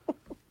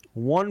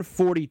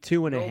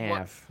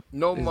 142.5.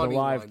 No money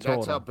live line. total.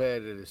 That's how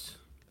bad it is.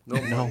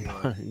 No money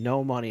line.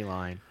 No money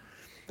line.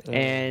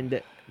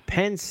 And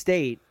Penn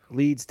State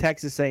leads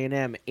Texas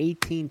A&M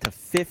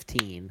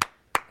 18-15.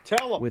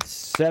 Tell them. With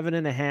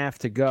 7.5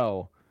 to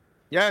go.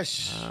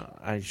 Yes.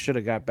 I should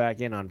have got back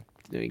in on.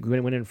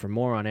 Went in for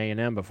more on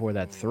A&M before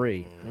that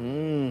 3.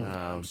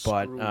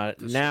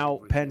 But now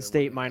Penn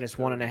State minus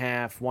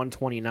 1.5,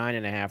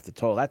 129.5 the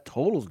total. That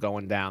total's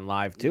going down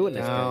live too in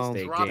this Penn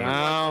State game.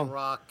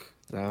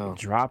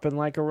 Dropping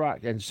like a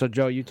rock. And so,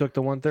 Joe, you took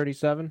the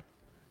 137?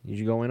 Did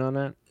you go in on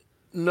that?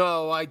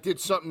 No, I did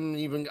something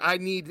even. I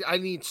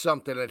need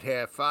something at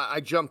half. I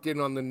jumped in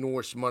on the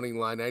Norse money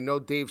line. I know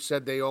Dave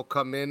said they all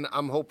come in.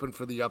 I'm hoping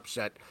for the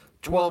upset.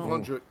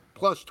 1,200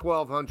 plus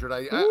 1,200.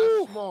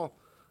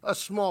 A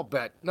small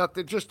bet,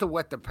 nothing, just to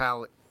wet the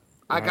palate.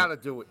 I got to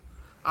do it.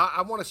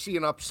 I want to see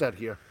an upset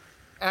here.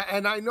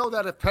 And I know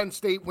that if Penn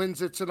State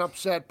wins, it's an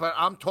upset, but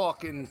I'm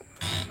talking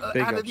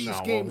out of these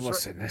games. Well,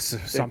 listen, this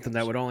is something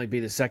that would only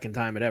be the second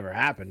time it ever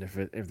happened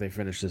if they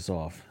finish this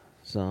off.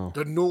 So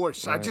the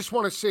Norse. Right. I just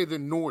want to say the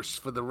Norse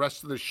for the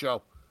rest of the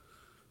show.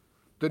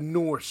 The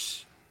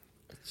Norse.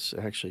 It's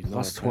actually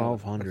plus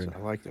 1,200. I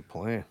like the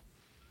plan.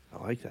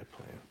 I like that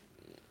plan.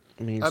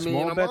 I mean,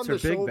 small bets or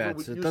big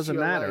bets, it doesn't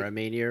matter. I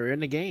mean, you're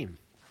in the game.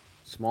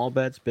 Small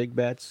bets, big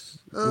bets.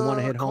 You want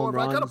to hit home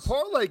runs. I got a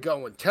parlay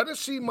going.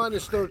 Tennessee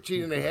minus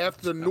 13.5,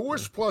 the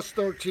Norse plus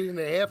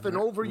 13.5, and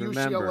over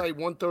UCLA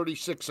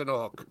 136 and a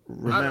hook.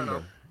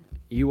 Remember,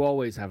 you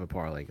always have a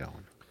parlay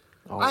going.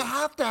 I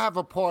have to have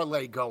a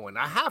parlay going.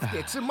 I have to.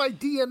 It's in my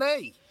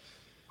DNA.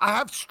 I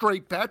have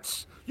straight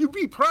bets. You'd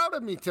be proud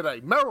of me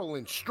today.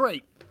 Maryland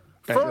straight.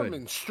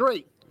 Furman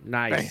straight.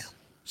 Nice.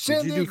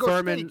 San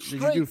Diego State, Did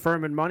you do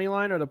Furman money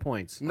line or the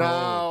points? No,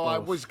 I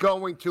was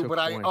going to, but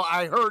points.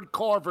 I heard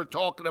Carver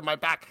talking in my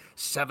back.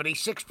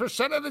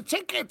 76% of the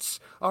tickets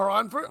are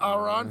on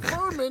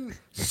Furman.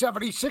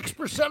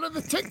 76% of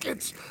the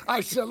tickets.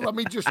 I said, let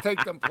me just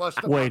take them plus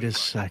the Wait money. A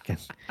second.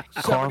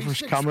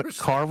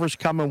 Carver's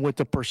coming with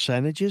the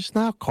percentages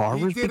now.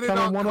 Carver's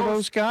becoming one of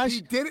those guys.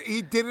 He did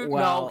it.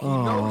 No, he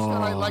knows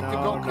that I like to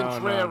go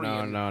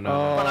contrarian. No.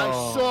 But I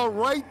saw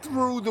right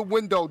through the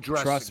window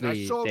dressing. Trust me,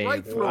 I saw Dave,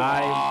 right through.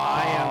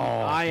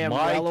 I am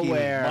well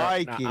aware.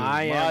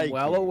 I am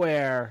well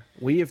aware.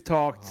 We have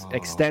talked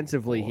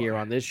extensively here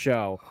on this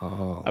show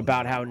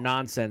about how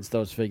nonsense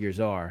those figures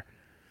are.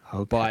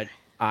 Okay. But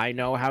I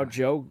know how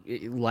Joe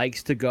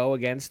likes to go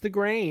against the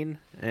grain,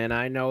 and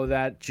I know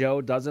that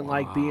Joe doesn't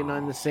like being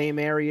in the same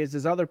areas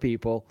as other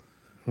people.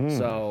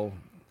 So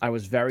I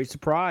was very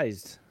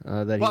surprised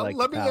that he liked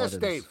the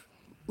Paladins.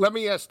 Let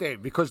me ask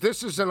Dave, because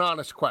this is an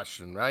honest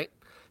question, right?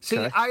 See,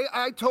 Okay.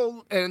 I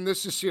told, and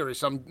this is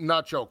serious, I'm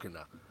not joking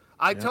now.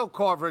 I tell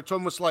Carver it's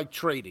almost like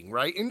trading,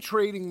 right? In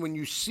trading, when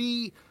you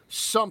see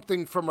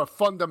something from a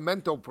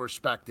fundamental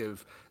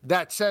perspective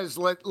that says,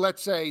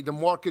 let's say the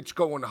market's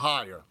going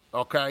higher,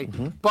 okay?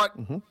 But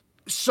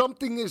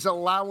something is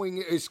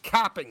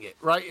capping it,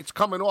 right? It's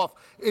coming off.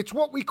 It's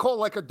what we call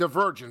like a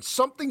divergence.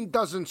 Something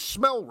doesn't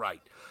smell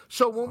right.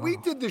 So when we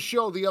did the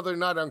show the other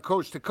night on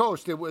Coast to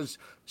Coast, it was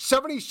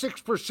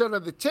 76%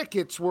 of the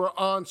tickets were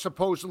on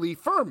supposedly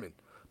Furman.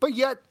 But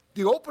yet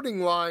the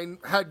opening line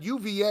had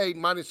UVA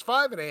minus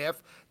 5.5.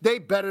 They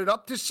bet it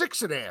up to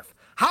 6.5.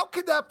 How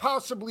could that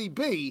possibly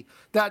be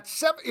that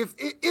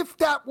if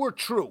that were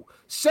true,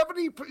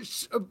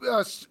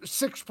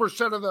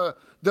 76% of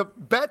the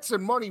bets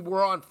and money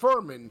were on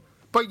Furman,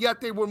 but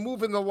yet they were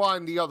moving the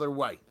line the other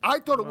way? I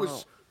thought it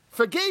was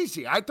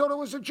fugazi. I thought it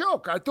was a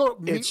joke. I thought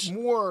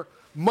more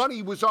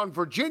money was on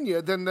Virginia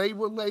than they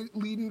were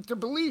leading to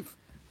believe.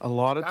 A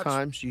lot of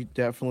times you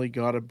definitely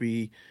got to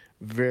be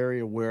very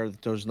aware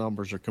that those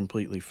numbers are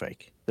completely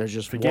fake. They're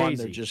just fugazi.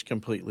 they're just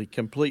completely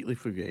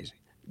fugazi.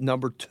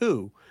 Number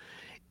two,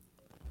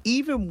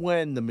 even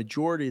when the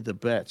majority of the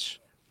bets,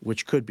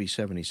 which could be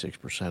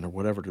 76% or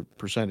whatever the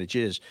percentage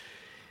is,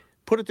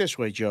 put it this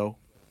way, Joe,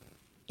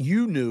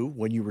 you knew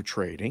when you were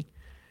trading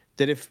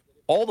that if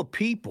all the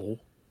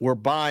people were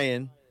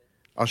buying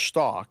a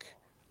stock,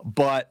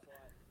 but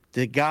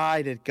the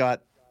guy that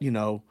got,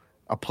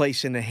 a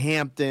place in the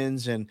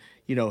Hamptons and,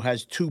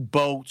 has 2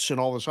 boats and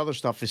all this other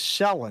stuff is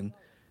selling,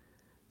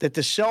 that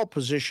the sell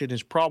position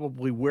is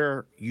probably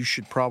where you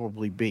should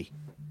probably be.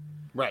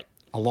 Right.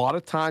 A lot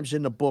of times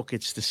in the book,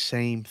 it's the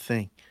same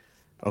thing,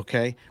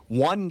 okay?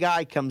 One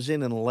guy comes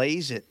in and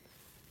lays it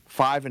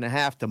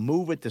 5.5 to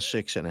move it to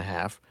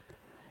 6.5,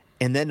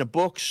 and then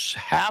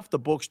half the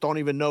books don't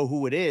even know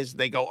who it is.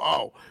 They go,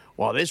 oh,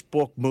 well, this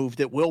book moved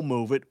it, we'll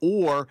move it.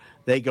 Or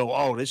they go,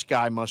 oh, this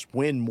guy must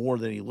win more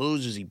than he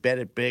loses. He bet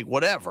it big,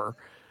 whatever.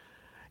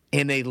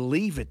 And they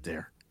leave it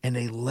there, and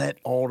they let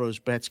all those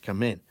bets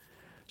come in.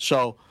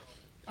 So,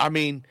 I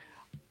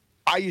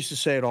used to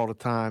say it all the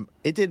time.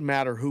 It didn't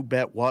matter who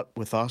bet what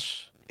with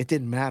us. It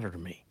didn't matter to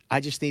me.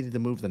 I just needed to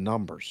move the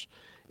numbers.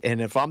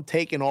 And if I'm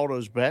taking all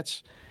those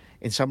bets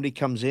and somebody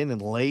comes in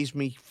and lays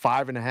me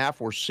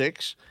 5.5 or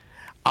 6,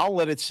 I'll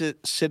let it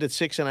sit at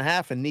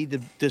 6.5 and need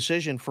the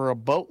decision for a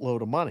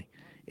boatload of money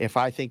if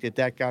I think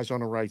that guy's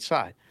on the right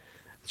side.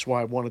 That's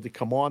why I wanted to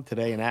come on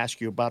today and ask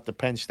you about the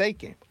Penn State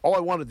game. All I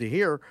wanted to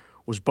hear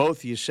was both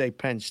of you say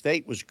Penn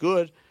State was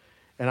good,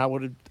 and I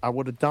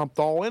would have dumped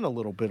all in a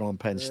little bit on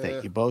Penn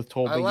State. You both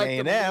told me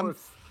A&M.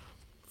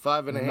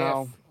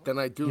 5.5 than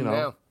I do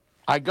now.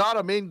 I got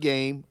them in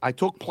game. I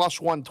took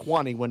plus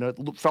 120 when it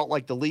felt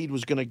like the lead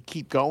was going to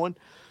keep going.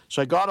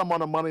 So I got them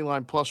on a money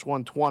line plus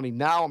 120.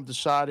 Now I'm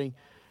deciding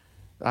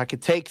I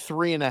could take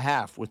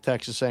 3.5 with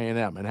Texas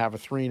A&M and have a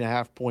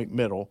 3.5-point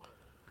middle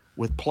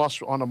with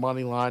plus on the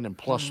money line and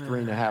plus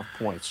 3.5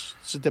 points.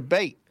 It's a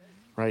debate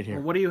right here.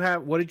 Well, what do you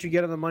have? What did you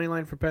get on the money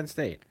line for Penn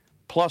State?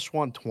 Plus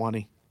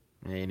 120.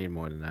 Yeah, you need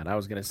more than that. I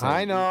was going to say.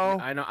 I know.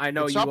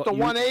 It's up to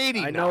 180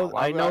 I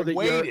know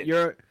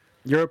that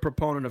you're a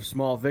proponent of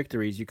small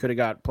victories. You could have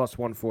got plus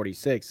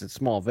 146. It's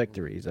small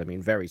victories.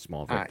 Very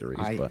small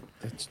victories. But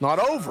it's not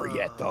over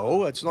yet,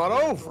 though. It's not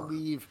over.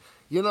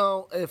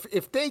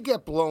 If they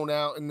get blown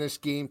out in this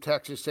game,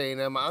 Texas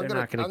A&M, I'm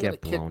going to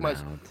kick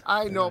myself.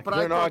 I know, but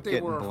I thought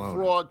they were a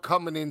fraud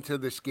coming into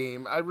this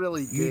game. I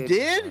really did. You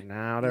did?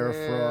 Now they're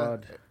a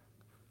fraud.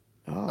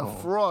 A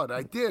fraud.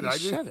 I did. I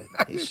didn't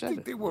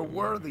think they were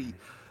worthy.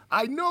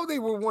 I know they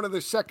were one of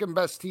the second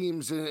best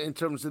teams in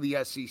terms of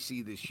the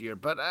SEC this year,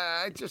 but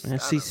I just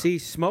SEC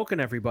smoking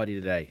everybody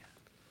today.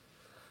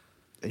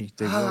 They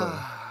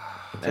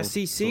will.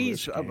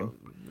 SEC's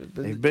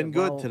they've been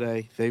good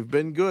today. They've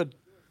been good.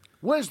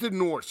 Where's the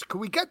Norse?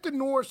 Can we get the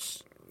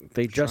Norse?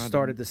 They just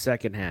started the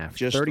second half.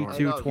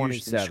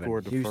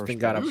 32-27. Houston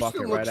got a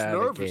bucket right out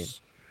of the game.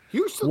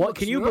 Houston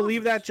can you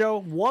believe that,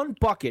 Joe? One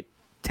bucket,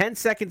 10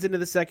 seconds into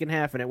the second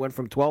half, and it went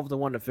from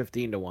 12-1 to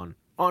 15-1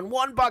 on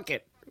one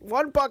bucket.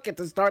 One bucket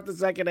to start the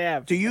second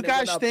half. Do you And they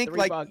went guys up think, 3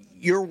 like, bucks.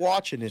 you're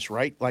watching this,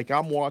 right? Like,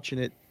 I'm watching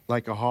it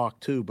like a hawk,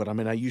 too, but, I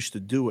mean, I used to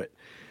do it.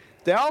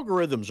 The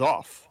algorithm's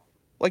off.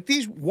 Like,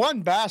 these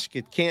one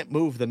basket can't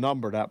move the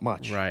number that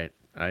much. Right.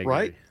 I agree.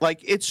 Right?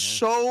 Like, it's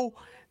so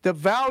 – the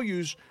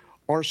values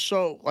are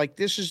so – like,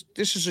 this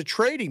is a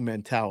trading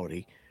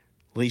mentality,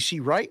 Lisi,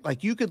 right?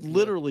 Like, you could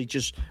literally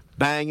just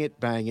bang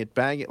it.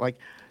 Like,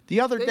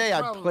 the other day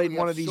I played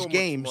one of these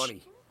games.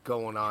 Money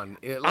going on.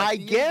 I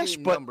guess,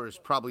 but number is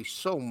probably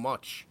so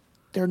much.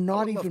 They're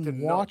not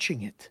even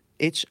watching it.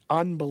 It's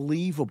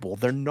unbelievable.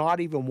 They're not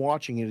even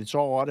watching it. It's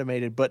all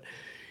automated. But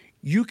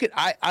you could.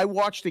 I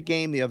watched a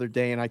game the other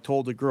day, and I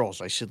told the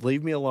girls, I said,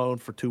 "Leave me alone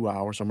for 2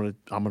 hours. I'm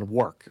gonna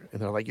work."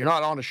 And they're like, "You're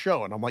not on a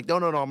show." And I'm like, "No.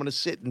 I'm gonna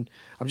sit and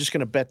I'm just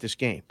gonna bet this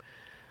game."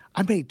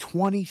 I made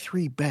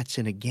 23 bets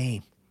in a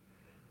game.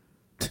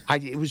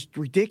 It was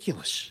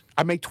ridiculous.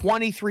 I made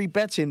 23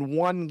 bets in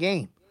one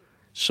game.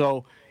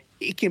 So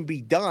it can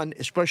be done,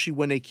 especially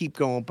when they keep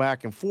going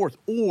back and forth,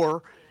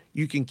 or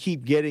you can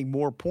keep getting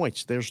more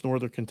points. There's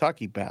Northern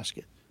Kentucky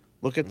basket.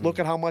 Look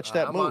at how much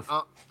that moved.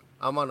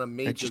 I'm on a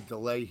major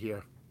delay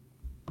here.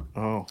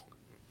 Oh.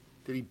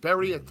 Did he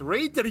bury a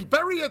 3? Did he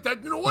bury it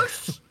at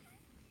Norse?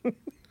 I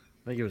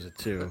think it was a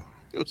 2.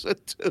 It was a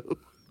 2.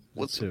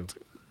 What's 2?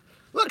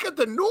 Look at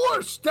the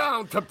Norse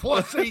down to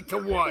plus 8 to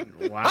 1.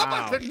 Wow. How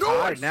about the Norse? All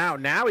right,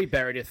 now he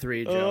buried a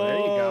 3, Joe. There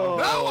you go.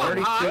 Now I'm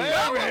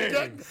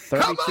high.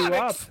 32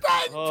 up.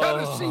 Extend,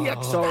 Tennessee,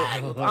 extend. So,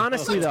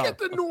 honestly, Let's though, get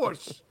the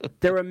Norse.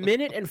 they're a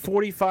minute and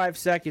 45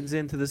 seconds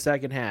into the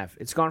second half.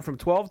 It's gone from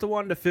 12 to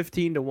 1 to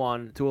 15 to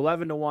 1 to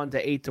 11 to 1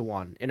 to 8 to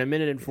 1 in a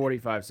minute and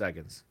 45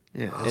 seconds.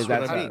 Yeah, that's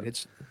what I mean.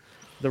 It's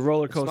the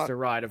roller coaster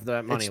ride of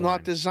the money It's line.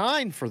 not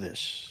designed for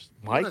this,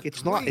 Mike.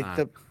 It's not.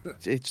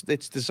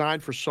 It's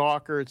designed for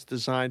soccer. It's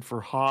designed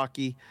for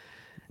hockey,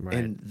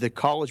 and the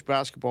college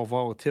basketball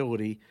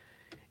volatility.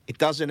 It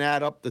doesn't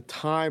add up the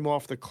time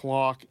off the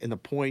clock and the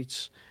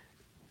points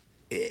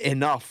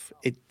enough.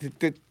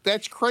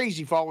 That's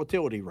crazy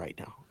volatility right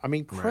now. I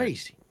mean,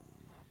 crazy.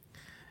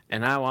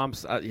 And now I'm,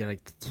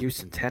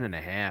 Houston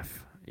 10.5.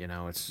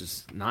 It's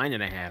just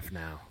 9.5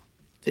 now.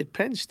 Did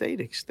Penn State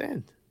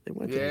extend? They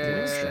went to the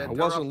Yeah, I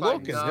wasn't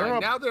looking.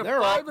 Now they're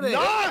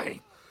 5.5.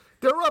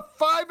 They're up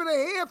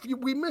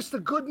 5.5. We missed a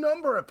good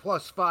number at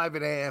plus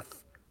 5.5.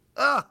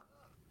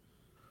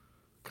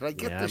 Can I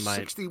get the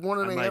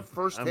 61.5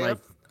 first half?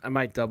 I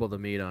might double the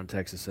meat on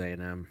Texas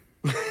A&M.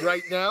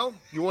 Right now?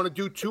 You want to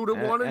do 2 to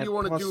 1 or you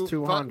want to do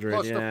 200,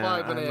 plus the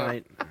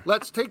 5.5?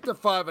 Let's take the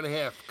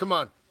 5.5. Come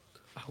on.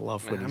 I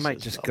love when I might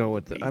just go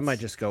with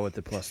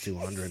the plus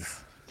 200.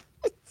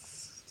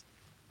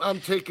 I'm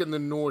taking the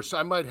Norse.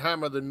 I might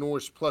hammer the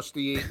Norse plus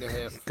the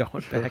 8.5.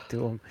 Going back to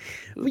them.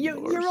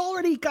 You're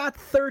already got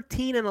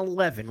 13 and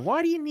 11.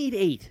 Why do you need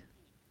 8?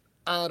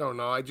 I don't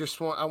know. I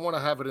want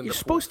to have it in You're the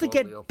supposed to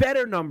get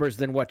better numbers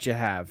than what you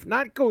have,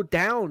 not go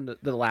down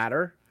the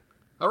ladder.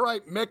 All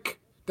right, Mick.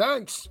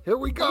 Thanks. Here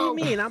we go. What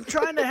do you mean? I'm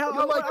trying to help.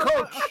 You're my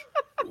coach.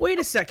 Wait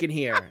a second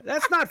here.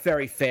 That's not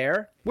very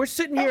fair. We're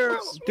sitting here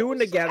doing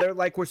together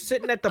like we're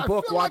sitting at the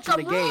book watching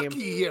the game.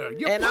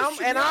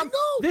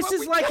 This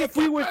is like if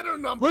we were.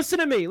 Listen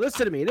to me.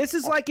 This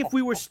is like if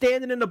we were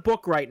standing in the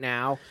book right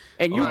now,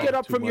 and you get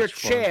up from your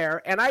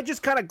chair, and I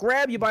just kind of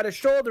grab you by the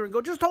shoulder and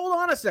go, "Just hold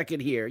on a second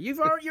here. You're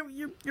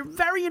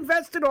very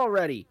invested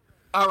already."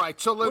 All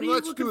right, so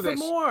let's do this.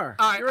 More?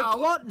 All right, You're a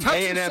glutton.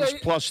 A&M's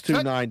plus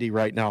 290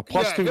 right now.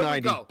 Plus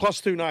 290.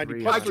 Plus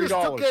 290. Plus I just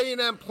took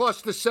A&M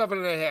plus the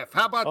 7.5.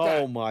 How about that?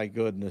 Oh my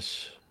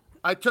goodness.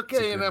 I took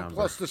A&M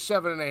plus the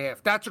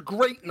 7.5. That's a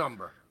great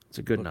number. It's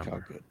a good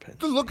number.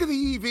 Look at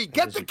the EV.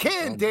 Get the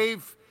can,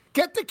 Dave.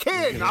 Get the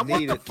can. I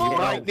want the photo. You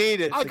might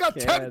need it. I got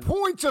 10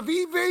 points of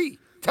EV.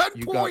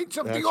 10 points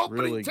of the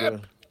opening really tip.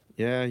 Good.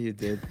 Yeah, you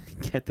did.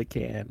 Get the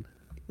can.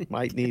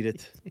 Might need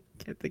it.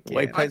 Get the can. The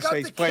way Penn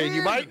State's playing,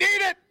 you might need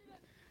it.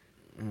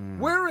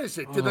 Where is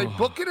it? Did they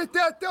book it at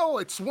that though?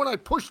 It's when I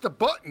push the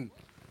button.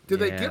 Did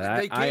they give it?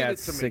 They gave it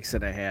to me.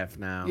 6.5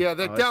 now. Yeah,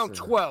 they're down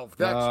 12.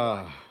 That's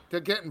right. They're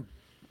getting.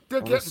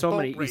 So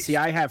many. You see,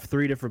 I have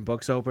 3 different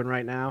books open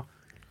right now,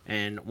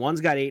 and one's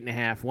got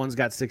 8.5, one's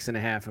got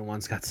 6.5, and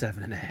one's got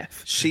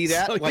 7.5. See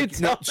that?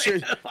 So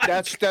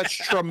that's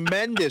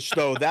tremendous,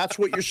 though. That's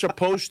what you're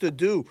supposed to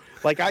do.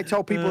 Like I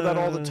tell people that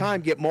all the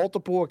time: get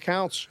multiple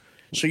accounts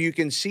so you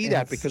can see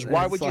that. Because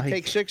why would you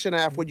take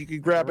 6.5 when you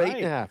could grab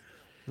 8.5?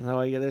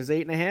 No, there's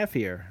 8.5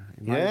 here.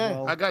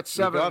 I got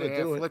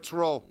 7.5. Let's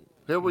roll.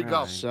 Here we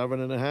go.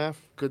 7.5.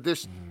 Could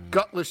this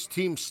gutless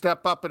team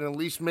step up and at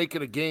least make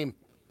it a game?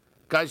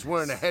 Guys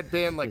wearing a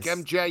headband like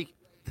MJ.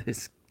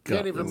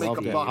 Can't even make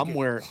a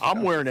bucket.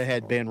 I'm wearing a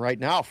headband right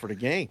now for the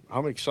game.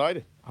 I'm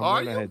excited. I'm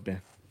wearing a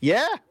headband.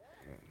 Yeah.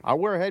 I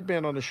wear a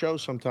headband on the show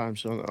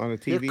sometimes on the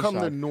TV side. Here come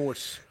the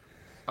Norse.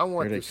 I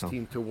want this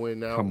team to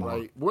win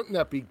outright. Wouldn't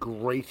that be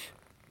great?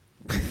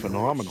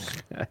 Phenomenal.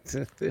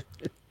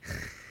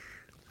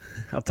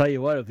 I'll tell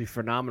you what, it'll be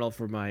phenomenal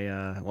for my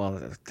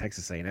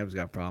Texas A&M's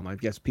got a problem. I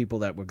guess people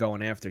that were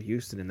going after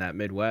Houston in that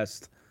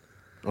Midwest,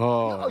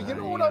 Oh, you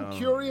know what I'm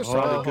curious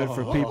about? Probably good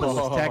for people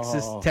with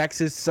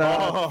Texas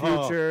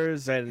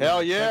futures and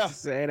hell yeah,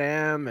 Texas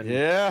A&M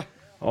and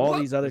all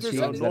these other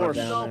teams that are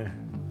down there.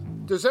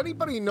 Does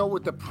anybody know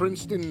what the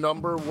Princeton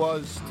number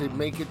was to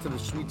make it to the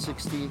Sweet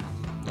 16?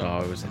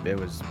 Oh, it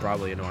was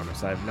probably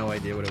enormous. I have no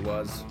idea what it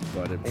was,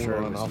 but I'm sure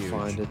it was huge. I'll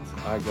find it.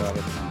 I got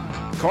it.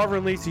 Carver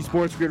and Lisi,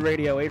 Sports Grid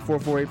Radio,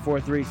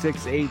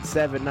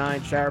 844-843-6879.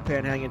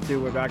 Showerpan hanging too.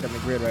 We're back on the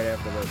grid right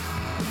after this.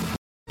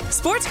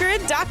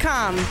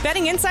 SportsGrid.com.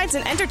 Betting insights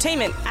and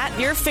entertainment at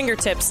your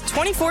fingertips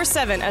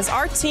 24/7 as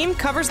our team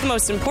covers the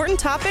most important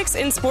topics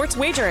in sports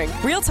wagering.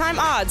 Real-time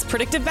odds,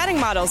 predictive betting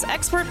models,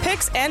 expert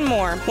picks, and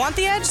more. Want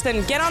the edge?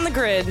 Then get on the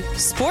grid.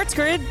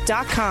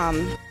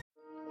 SportsGrid.com.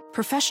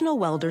 Professional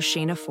welder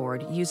Shayna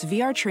Ford used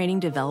VR training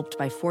developed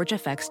by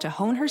ForgeFX to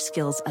hone her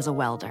skills as a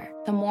welder.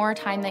 The more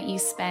time that you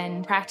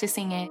spend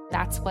practicing it,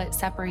 that's what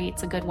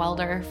separates a good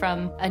welder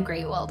from a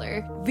great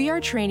welder.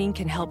 VR training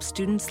can help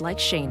students like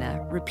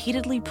Shayna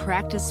repeatedly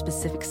practice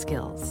specific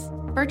skills.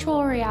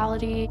 Virtual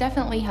reality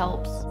definitely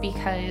helps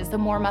because the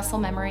more muscle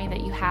memory that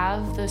you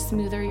have, the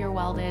smoother your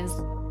weld is.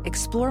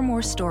 Explore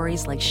more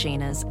stories like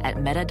Shayna's at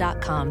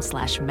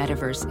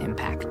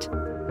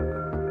meta.com/metaverseimpact.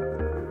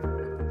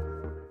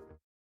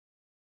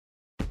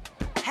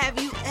 Have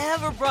you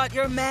ever brought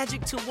your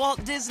magic to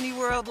Walt Disney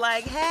World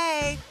like,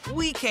 hey,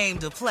 we came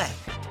to play?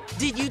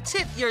 Did you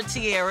tip your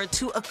tiara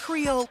to a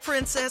Creole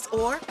princess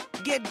or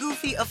get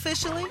goofy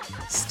officially?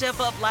 Step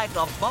up like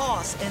a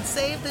boss and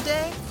save the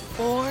day?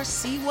 Or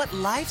see what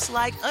life's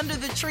like under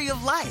the tree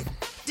of life?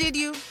 Did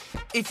you?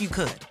 If you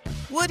could.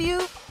 Would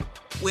you?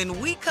 When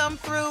we come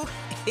through,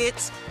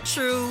 it's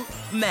true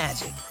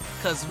magic.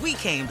 'Cause we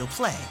came to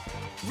play.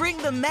 Bring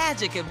the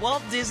magic at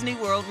Walt Disney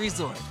World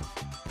Resort.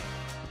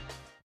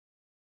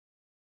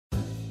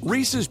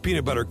 Reese's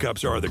peanut butter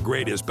cups are the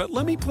greatest, but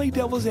let me play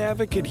devil's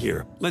advocate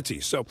here. Let's see.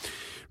 So,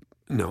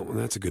 no,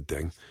 that's a good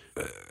thing.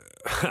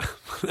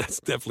 That's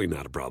definitely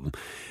not a problem.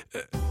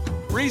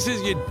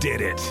 Reese's, you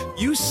did it.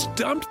 You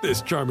stumped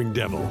this charming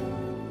devil.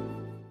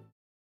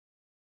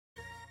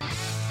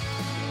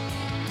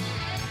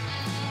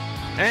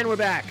 And we're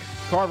back.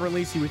 Carver and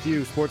Lisi with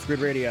you, Sports Grid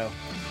Radio.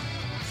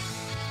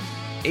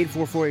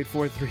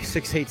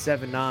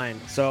 844-843-6879.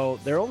 So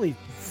they're only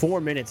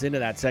 4 minutes into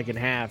that second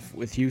half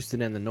with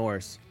Houston and the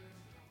Norse.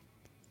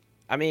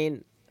 I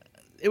mean,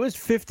 it was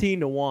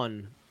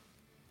 15-1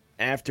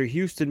 after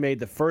Houston made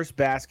the first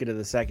basket of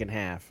the second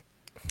half.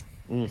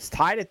 It's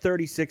tied at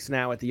 36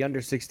 now at the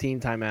under 16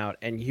 timeout,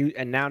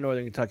 and now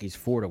Northern Kentucky's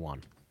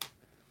 4-1.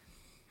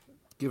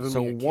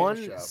 So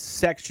one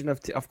section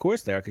of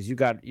course there, because you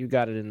got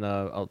it in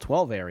the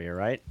 12 area,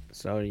 right?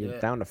 So you're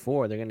down to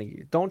 4. They're gonna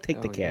don't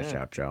take the cash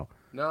out, Joe.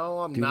 No,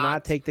 I'm Do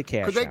not take the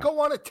cash out. Could they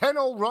go on a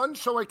 10-0 run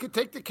so I could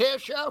take the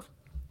cash out?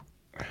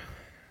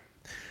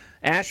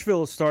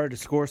 Asheville started to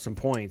score some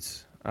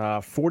points,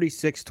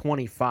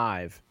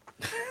 46-25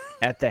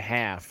 at the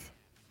half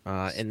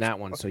in that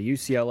one. So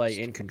UCLA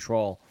in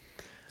control.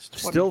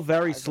 Still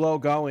very slow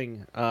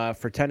going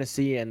for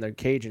Tennessee and the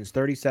Cajuns,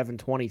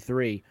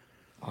 37-23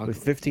 with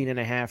 15 and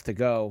a half to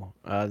go.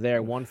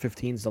 There,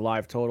 115 is the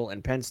live total,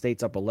 and Penn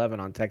State's up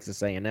 11 on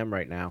Texas A&M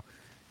right now.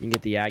 You can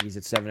get the Aggies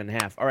at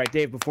 7.5. All right,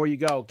 Dave, before you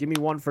go, give me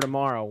one for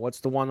tomorrow. What's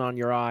the one on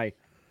your eye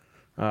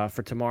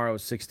for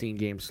tomorrow's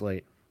 16-game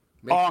slate?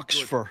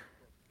 Oxford.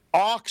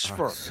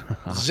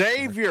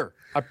 Xavier.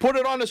 I put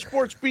it on the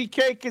Sports Beat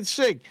Cake and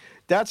Sig.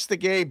 That's the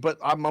game, but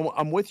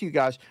I'm with you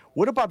guys.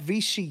 What about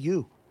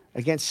VCU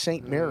against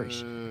St.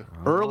 Mary's?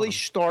 Early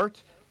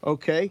start,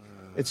 okay?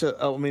 It's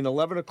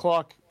 11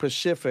 o'clock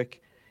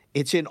Pacific.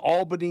 It's in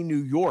Albany,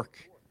 New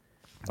York,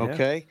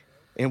 okay? Yeah.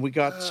 And we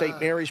got St.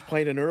 Mary's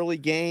playing an early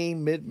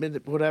game,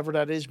 mid whatever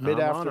that is,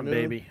 mid-afternoon. I'm on it,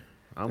 baby.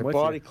 I'm with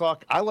body you.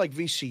 Clock. I like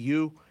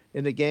VCU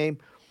in the game.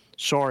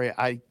 Sorry,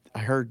 I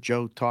heard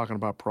Joe talking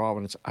about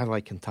Providence. I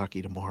like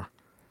Kentucky tomorrow.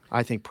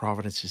 I think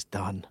Providence is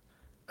done.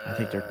 I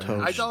think they're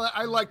toast.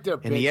 I like their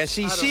in the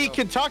SEC,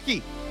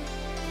 Kentucky.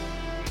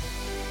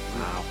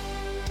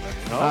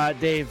 Wow.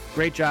 Dave,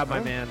 great job, my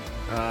man.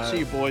 See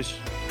you, boys.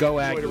 Go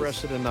Aggies. Enjoy the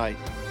rest of the night.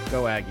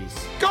 Go Aggies.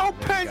 Go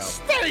Penn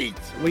State!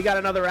 We got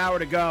another hour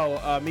to go.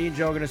 Me and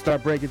Joe are going to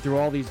start breaking through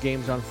all these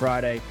games on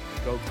Friday.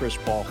 Go Chris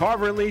Paul.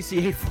 Carver and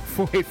Lisi,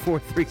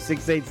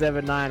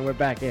 844-843-6879. We're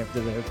back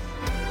after this.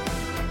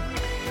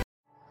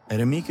 At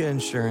Amica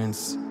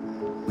Insurance,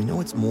 we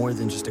know it's more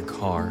than just a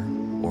car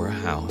or a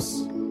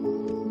house.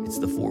 It's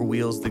the 4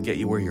 wheels that get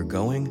you where you're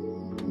going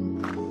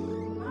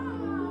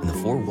and the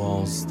 4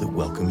 walls that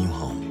welcome you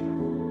home.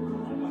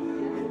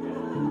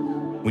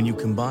 When you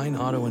combine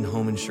auto and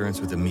home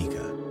insurance with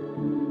Amica,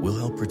 we'll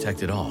help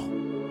protect it all.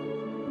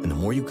 And the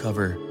more you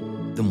cover,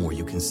 the more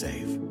you can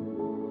save.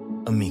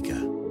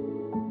 Amica.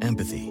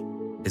 Empathy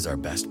is our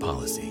best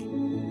policy.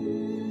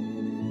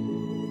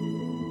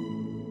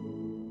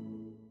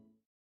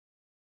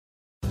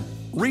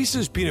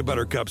 Reese's peanut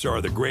butter cups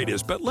are the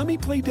greatest, but let me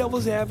play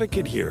devil's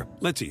advocate here.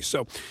 Let's see.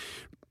 So,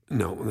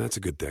 no, that's a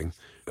good thing.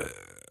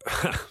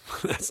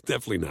 That's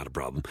definitely not a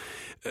problem.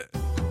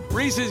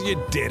 Reese's,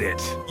 you did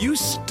it. You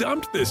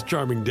stumped this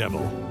charming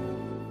devil.